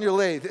work on your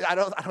lathe. I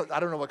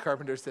don't know what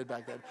carpenters did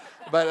back then,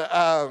 but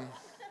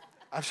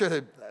I'm sure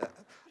they.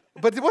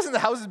 But wasn't the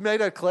houses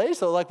made out of clay?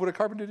 So, would a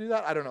carpenter do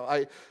that? I don't know.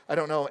 I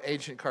don't know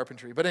ancient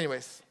carpentry. But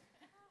anyways,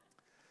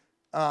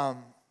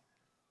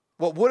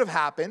 what would have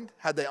happened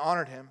had they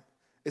honored him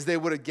is they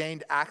would have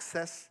gained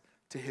access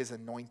to his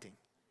anointing.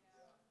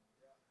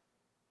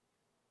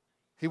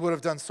 He would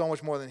have done so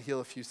much more than heal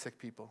a few sick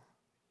people.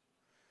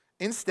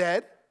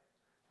 Instead,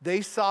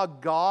 they saw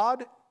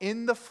God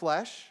in the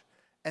flesh,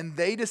 and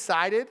they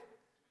decided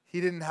he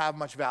didn't have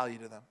much value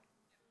to them.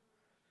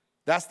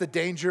 That's the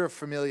danger of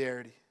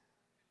familiarity.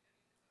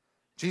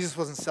 Jesus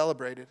wasn't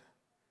celebrated,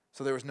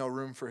 so there was no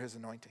room for his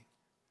anointing.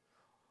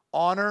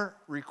 Honor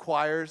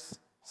requires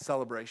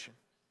celebration.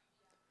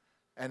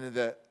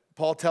 And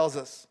Paul tells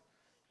us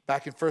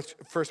back in 1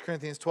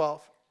 Corinthians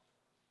 12,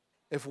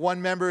 if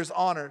one member is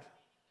honored,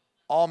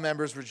 all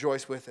members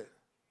rejoice with it.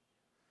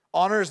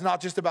 Honor is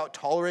not just about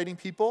tolerating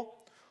people.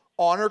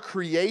 Honor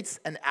creates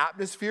an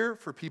atmosphere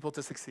for people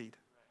to succeed.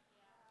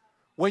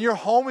 When your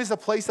home is a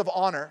place of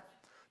honor,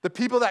 the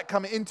people that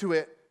come into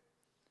it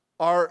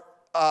are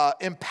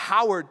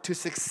empowered to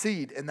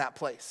succeed in that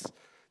place.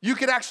 You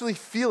can actually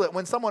feel it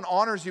when someone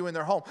honors you in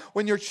their home.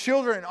 When your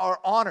children are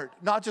honored,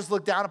 not just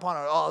looked down upon,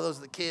 oh, those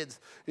are the kids,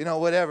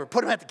 whatever.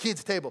 Put them at the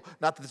kids' table.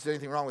 Not that there's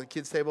anything wrong with the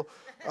kids' table.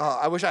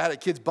 I wish I had a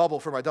kids' bubble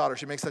for my daughter.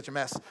 She makes such a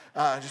mess.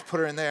 Just put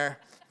her in there,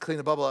 clean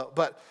the bubble out.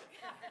 But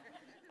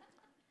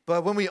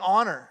when we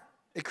honor,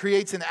 it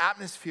creates an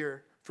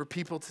atmosphere for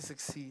people to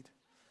succeed.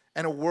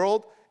 And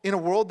in a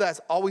world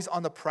that's always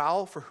on the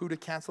prowl for who to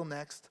cancel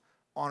next,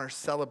 honor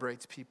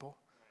celebrates people.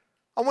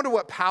 I wonder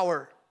what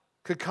power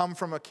could come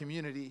from a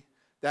community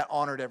that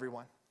honored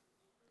everyone.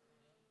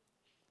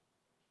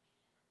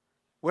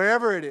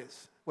 Wherever it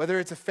is, whether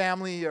it's a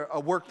family or a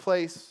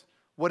workplace,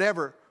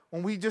 whatever,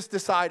 when we just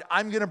decide,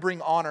 I'm going to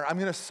bring honor, I'm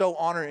going to sow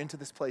honor into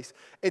this place,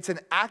 it's an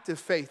act of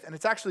faith, and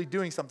it's actually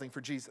doing something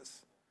for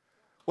Jesus.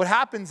 What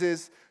happens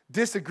is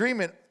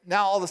disagreement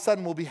now all of a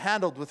sudden will be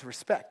handled with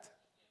respect.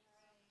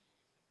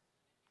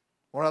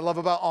 What I love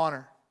about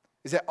honor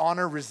is that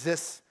honor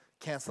resists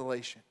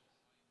cancellation.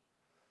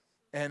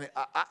 And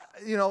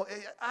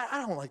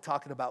I don't like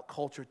talking about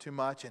culture too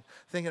much and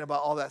thinking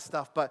about all that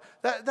stuff, but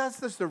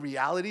that's just the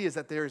reality, is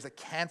that there is a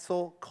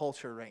cancel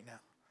culture right now.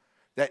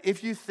 That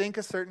if you think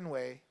a certain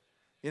way,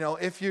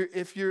 if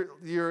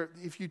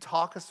you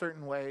talk a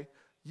certain way,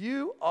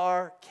 you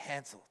are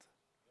canceled.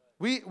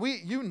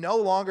 You no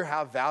longer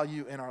have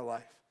value in our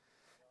life.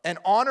 And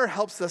honor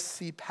helps us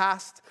see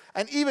past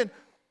and even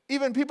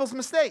people's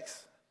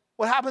mistakes.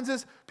 What happens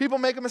is people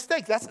make a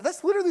mistake.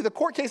 That's literally the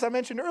court case I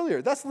mentioned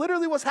earlier. That's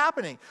literally what's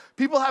happening.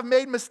 People have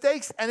made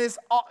mistakes, and it's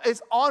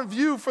on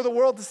view for the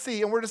world to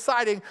see, and we're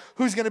deciding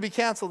who's going to be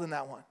canceled in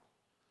that one.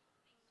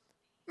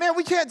 Man,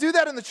 we can't do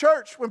that in the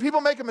church when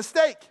people make a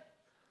mistake.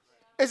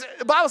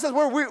 The Bible says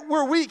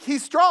we're weak,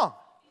 he's strong.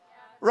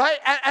 Right?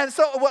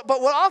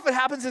 But what often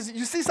happens is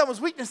you see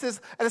someone's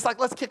weaknesses, and it's like,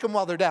 let's kick them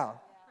while they're down.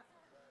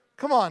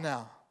 Come on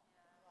now.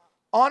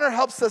 Honor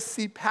helps us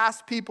see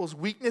past people's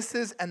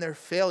weaknesses and their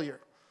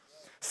failure.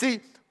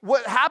 See,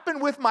 what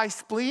happened with my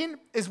spleen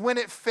is when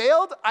it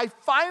failed, I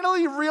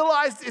finally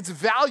realized its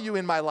value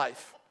in my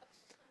life.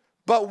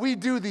 But we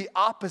do the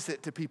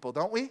opposite to people,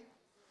 don't we?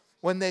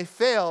 When they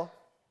fail,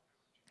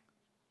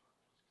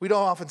 we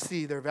don't often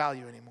see their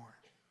value anymore.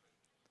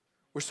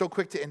 We're so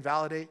quick to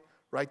invalidate,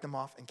 write them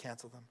off, and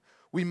cancel them.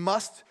 We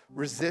must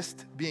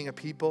resist being a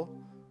people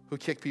who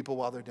kick people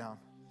while they're down.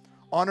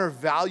 Honor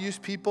values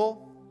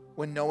people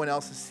when no one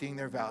else is seeing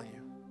their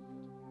value.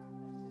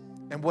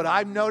 And what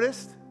I've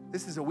noticed,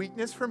 this is a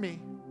weakness for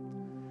me,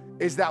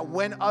 is that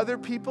when other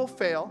people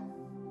fail,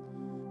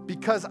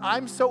 because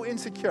I'm so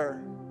insecure,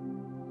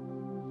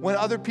 when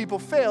other people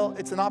fail,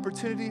 it's an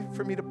opportunity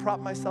for me to prop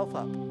myself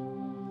up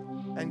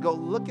and go,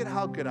 look at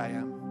how good I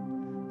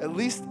am. At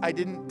least I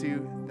didn't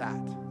do that.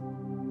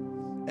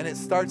 And it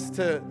starts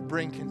to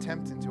bring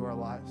contempt into our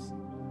lives.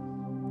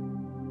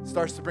 It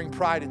starts to bring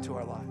pride into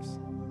our lives.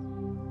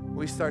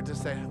 We start to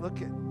say,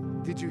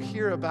 did you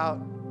hear about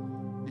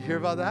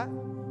that?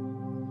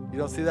 You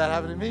don't see that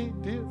happen to me,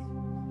 do you?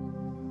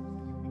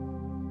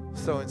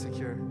 So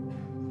insecure.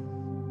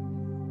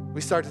 We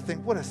start to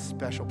think, what a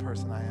special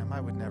person I am. I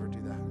would never do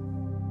that.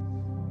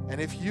 And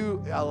if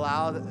you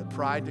allow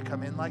pride to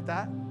come in like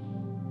that,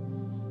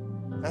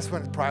 that's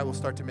when pride will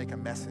start to make a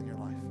mess in your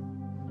life,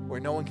 where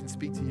no one can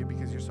speak to you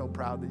because you're so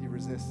proud that you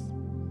resist.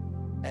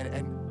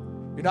 And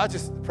you're not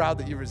just proud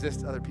that you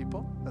resist other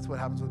people. That's what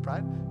happens with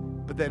pride.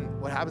 But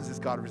then what happens is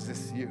God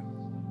resists you.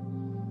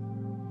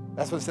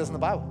 That's what it says in the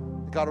Bible.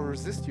 God will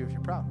resist you if you're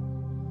proud.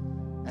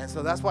 And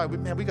so that's why we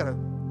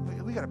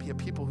gotta be a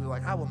people who are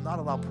like, I will not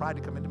allow pride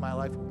to come into my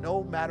life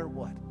no matter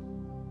what.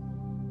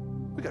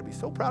 We gotta be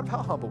so proud of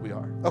how humble we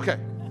are. Okay.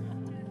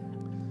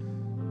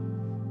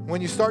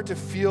 When you start to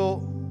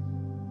feel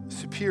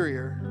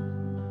superior,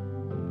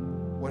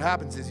 what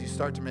happens is you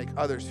start to make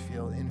others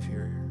feel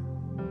inferior.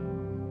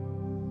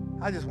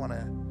 I just want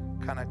to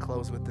kind of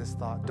close with this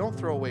thought. Don't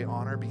throw away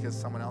honor because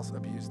someone else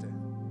abused it.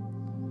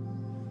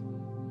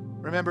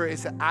 Remember,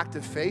 it's an act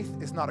of faith.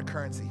 It's not a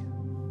currency.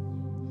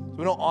 So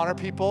we don't honor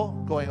people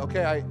going,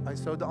 okay, I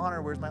sowed the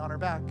honor. Where's my honor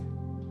back?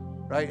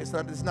 Right? It's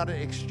not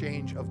an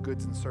exchange of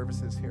goods and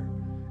services here.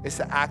 It's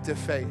an act of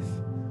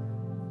faith.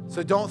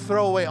 So don't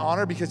throw away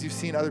honor because you've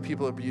seen other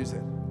people abuse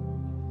it.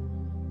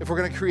 If we're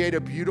going to create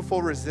a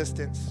beautiful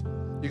resistance,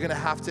 you're going to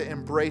have to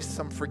embrace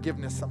some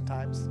forgiveness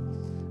sometimes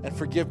and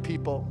forgive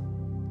people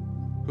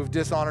who've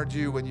dishonored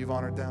you when you've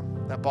honored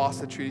them. That boss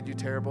that treated you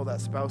terrible,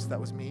 that spouse that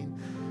was mean.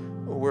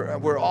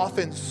 We're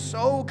often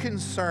so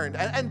concerned,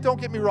 and don't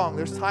get me wrong,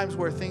 there's times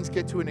where things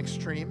get to an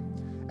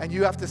extreme, and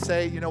you have to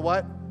say, you know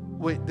what?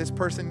 Wait, this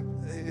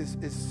person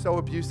is so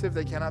abusive,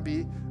 they cannot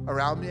be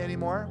around me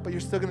anymore, but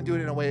you're still going to do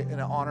it in an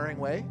honoring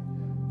way,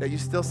 that you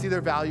still see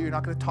their value. You're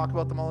not going to talk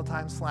about them all the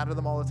time, slander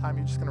them all the time.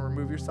 You're just going to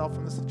remove yourself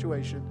from the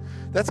situation.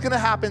 That's going to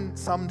happen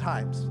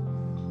sometimes,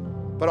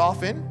 but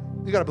often,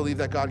 you got to believe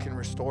that God can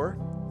restore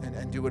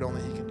and do what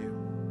only he can do.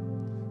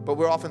 But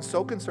we're often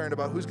so concerned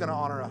about who's going to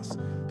honor us.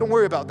 Don't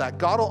worry about that.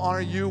 God will honor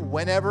you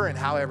whenever and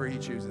however he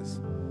chooses.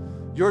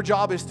 Your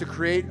job is to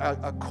create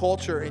a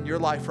culture in your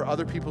life for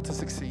other people to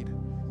succeed.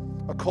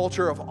 A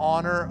culture of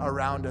honor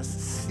around us,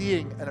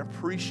 seeing and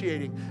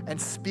appreciating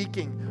and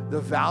speaking the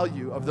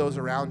value of those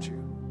around you.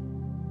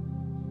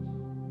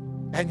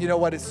 And you know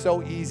what? It's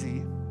so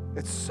easy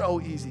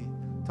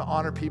to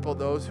honor people,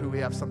 those who we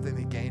have something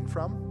to gain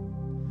from.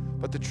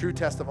 But the true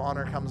test of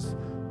honor comes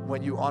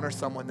when you honor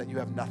someone that you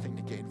have nothing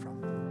to gain from.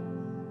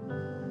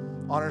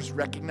 Honor is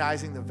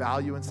recognizing the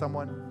value in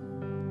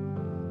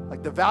someone.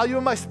 Like the value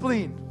in my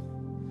spleen.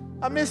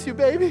 I miss you,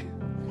 baby.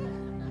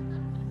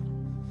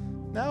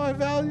 Now I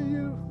value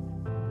you.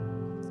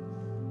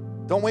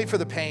 Don't wait for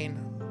the pain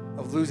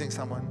of losing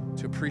someone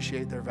to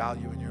appreciate their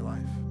value in your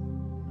life.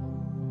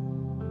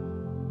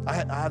 I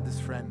have this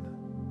friend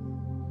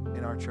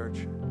in our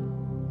church.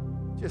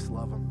 Just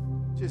love him.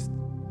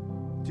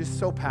 Just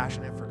so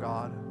passionate for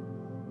God.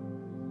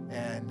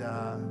 And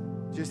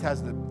just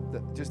has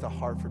just a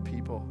heart for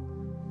people.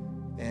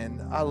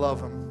 And I love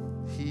him.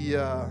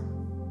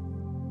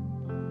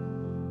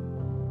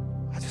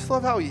 I just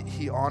love how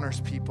he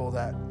honors people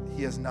that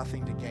he has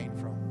nothing to gain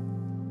from.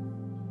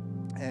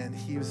 And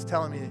he was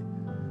telling me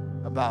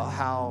about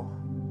how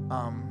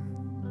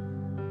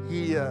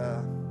he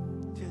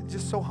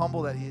just so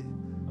humble that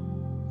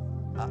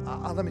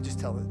let me just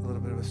tell a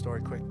little bit of a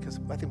story quick, because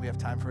I think we have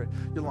time for it.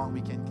 Your long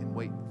weekend can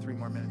wait 3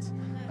 more minutes.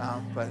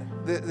 But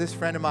this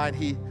friend of mine,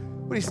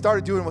 what he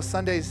started doing was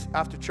Sundays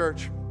after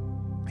church,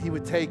 he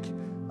would take,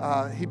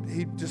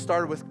 he just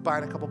started with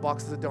buying a couple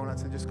boxes of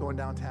donuts and just going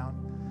downtown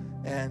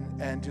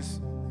and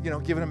just,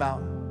 giving them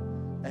out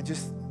and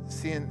just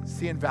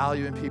seeing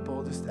value in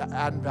people, just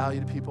adding value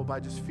to people by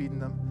just feeding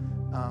them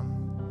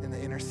in the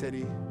inner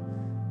city.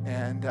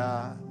 And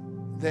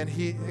then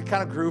it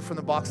kind of grew from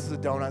the boxes of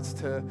donuts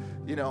to,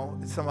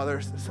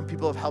 some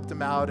people have helped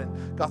him out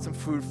and got some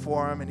food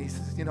for him. And he's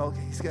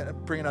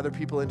bringing other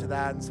people into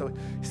that. And so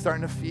he's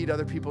starting to feed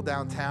other people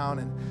downtown.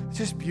 And it's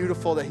just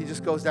beautiful that he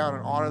just goes down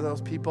and honor those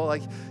people.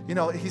 Like,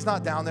 he's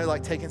not down there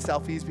like taking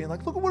selfies, being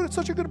like, look at what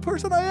such a good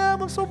person I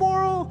am. I'm so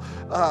moral.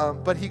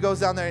 But he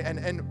goes down there.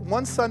 And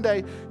one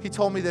Sunday he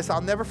told me this,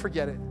 I'll never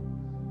forget it.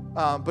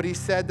 But he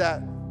said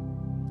that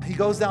he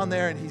goes down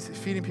there and he's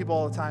feeding people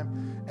all the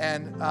time.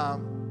 And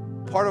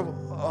part of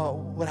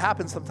what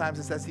happens sometimes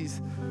is as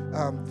he's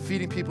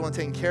feeding people and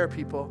taking care of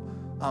people,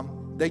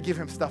 they give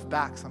him stuff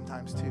back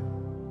sometimes too.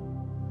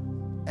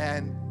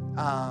 And,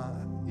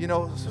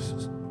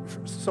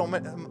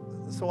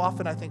 so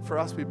often I think for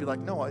us, we'd be like,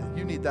 no,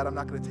 you need that, I'm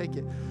not going to take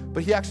it.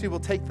 But he actually will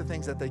take the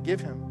things that they give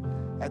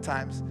him at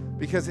times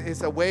because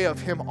it's a way of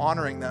him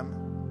honoring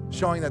them,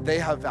 showing that they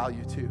have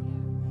value too.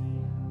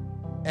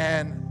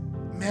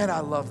 And man,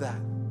 I love that.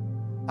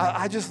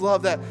 I just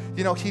love that,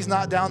 he's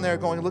not down there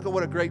going, look at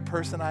what a great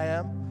person I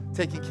am,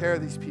 taking care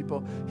of these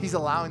people. He's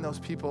allowing those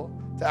people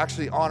to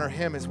actually honor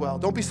him as well.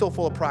 Don't be so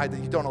full of pride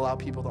that you don't allow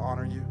people to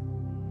honor you.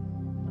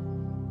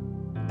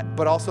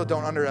 But also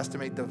don't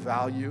underestimate the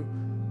value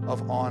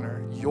of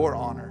honor, your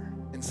honor,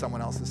 in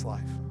someone else's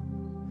life.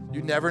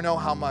 You never know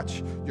how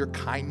much your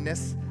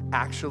kindness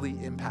actually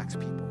impacts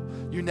people.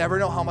 You never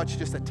know how much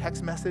just a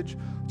text message,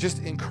 just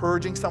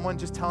encouraging someone,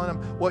 just telling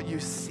them what you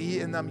see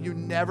in them, you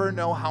never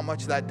know how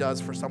much that does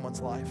for someone's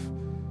life.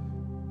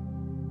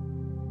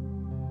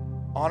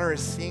 Honor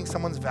is seeing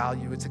someone's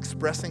value. It's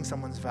expressing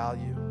someone's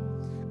value.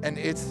 And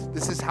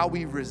this is how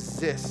we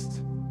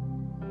resist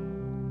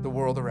the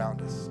world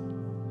around us.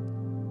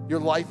 Your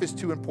life is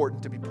too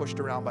important to be pushed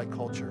around by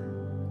culture.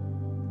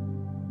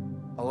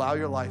 Allow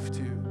your life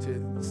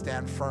to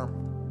stand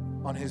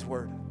firm on His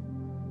word.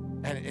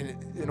 And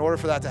in order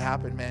for that to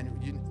happen, man,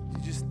 you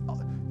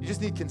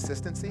just need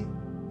consistency.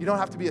 You don't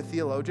have to be a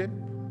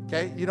theologian,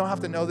 okay? You don't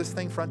have to know this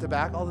thing front to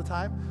back all the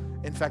time.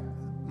 In fact,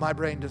 my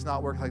brain does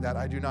not work like that.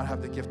 I do not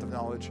have the gift of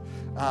knowledge.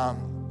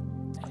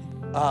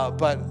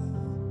 But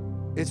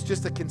it's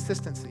just a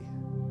consistency.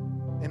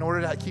 In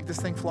order to keep this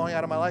thing flowing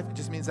out of my life, it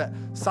just means that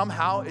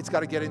somehow it's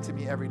got to get into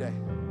me every day.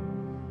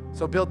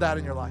 So build that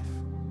in your life.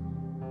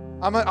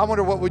 I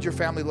wonder what would your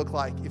family look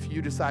like if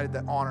you decided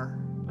that honor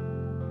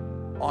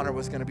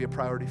was going to be a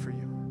priority for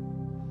you.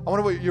 I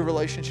wonder what your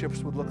relationships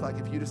would look like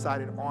if you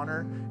decided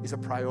honor is a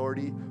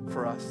priority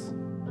for us.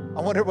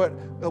 I wonder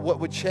what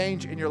would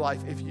change in your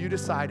life if you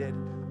decided,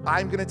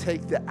 I'm going to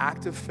take the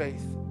act of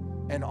faith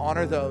and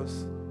honor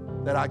those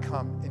that I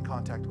come in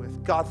contact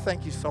with. God,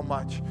 thank you so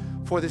much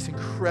for this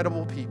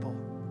incredible people.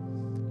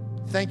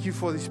 Thank you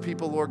for these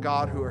people, Lord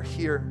God, who are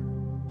here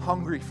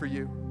hungry for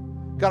you.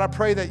 God, I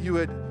pray that you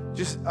would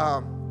just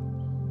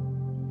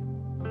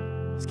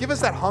give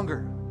us that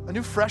hunger, a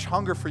new fresh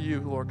hunger for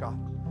you, Lord God,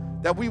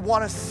 that we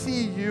want to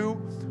see you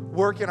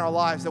work in our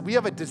lives, that we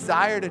have a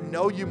desire to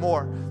know you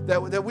more,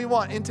 that we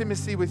want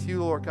intimacy with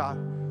you, Lord God,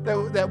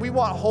 that we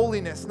want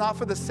holiness, not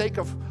for the sake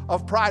of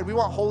pride. We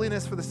want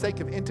holiness for the sake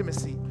of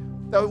intimacy,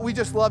 that we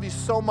just love you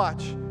so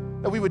much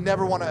that we would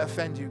never want to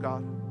offend you,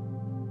 God.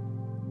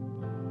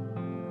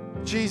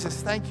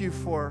 Jesus, thank you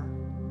for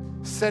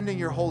sending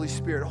your Holy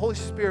Spirit. Holy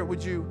Spirit,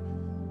 would you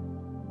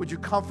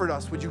comfort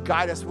us? Would you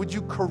guide us? Would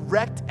you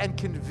correct and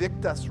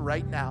convict us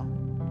right now?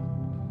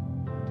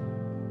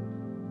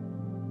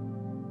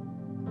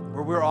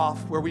 where we're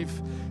off, where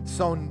we've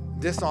sown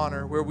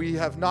dishonor, where we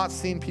have not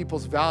seen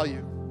people's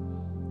value,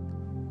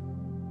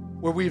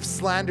 where we've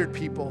slandered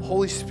people.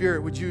 Holy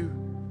Spirit, would you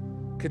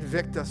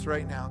convict us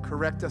right now,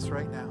 correct us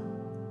right now?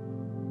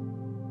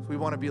 We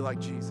want to be like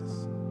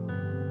Jesus.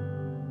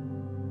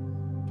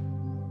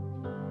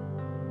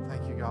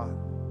 Thank you, God.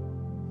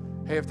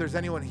 Hey, if there's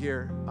anyone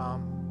here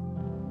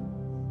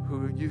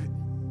who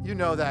you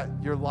know that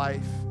your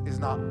life is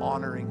not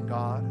honoring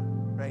God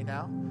right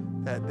now,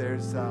 that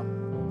there's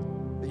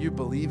that you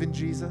believe in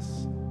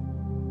Jesus,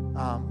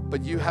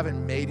 but you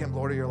haven't made him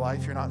Lord of your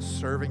life. You're not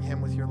serving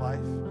him with your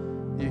life.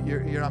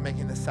 You're not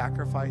making the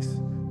sacrifice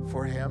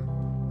for him.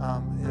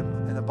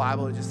 In the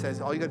Bible, it just says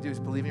all you got to do is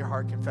believe in your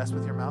heart, confess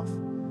with your mouth.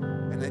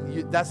 And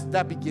then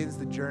that begins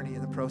the journey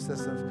in the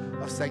process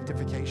of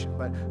sanctification.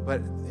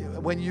 But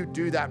when you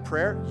do that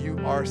prayer, you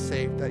are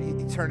saved. That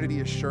eternity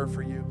is sure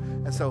for you.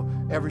 And so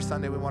every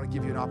Sunday we want to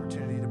give you an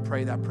opportunity to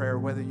pray that prayer,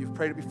 whether you've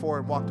prayed it before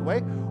and walked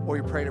away, or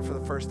you prayed it for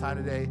the first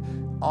time today,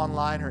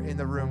 online or in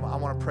the room. I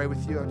want to pray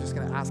with you. I'm just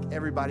going to ask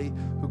everybody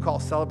who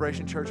calls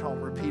Celebration Church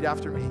home, repeat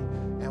after me,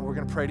 and we're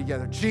going to pray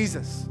together.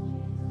 Jesus,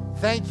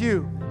 thank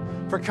you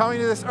for coming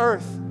to this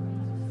earth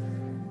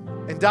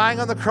and dying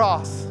on the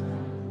cross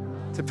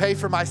to pay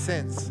for my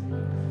sins.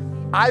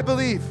 I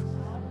believe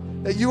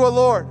that you are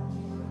Lord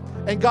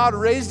and God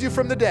raised you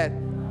from the dead.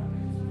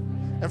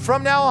 And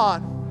from now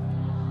on,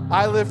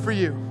 I live for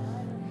you.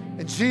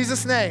 In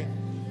Jesus' name,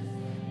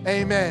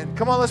 amen.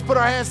 Come on, let's put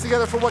our hands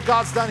together for what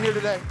God's done here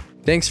today.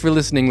 Thanks for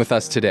listening with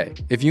us today.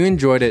 If you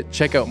enjoyed it,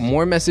 check out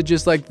more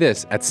messages like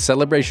this at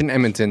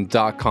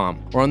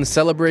celebrationedmonton.com or on the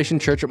Celebration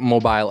Church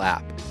mobile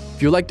app.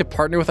 If you'd like to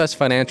partner with us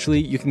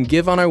financially, you can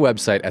give on our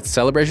website at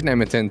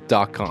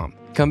celebrationedmonton.com.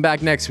 Come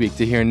back next week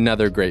to hear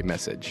another great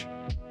message.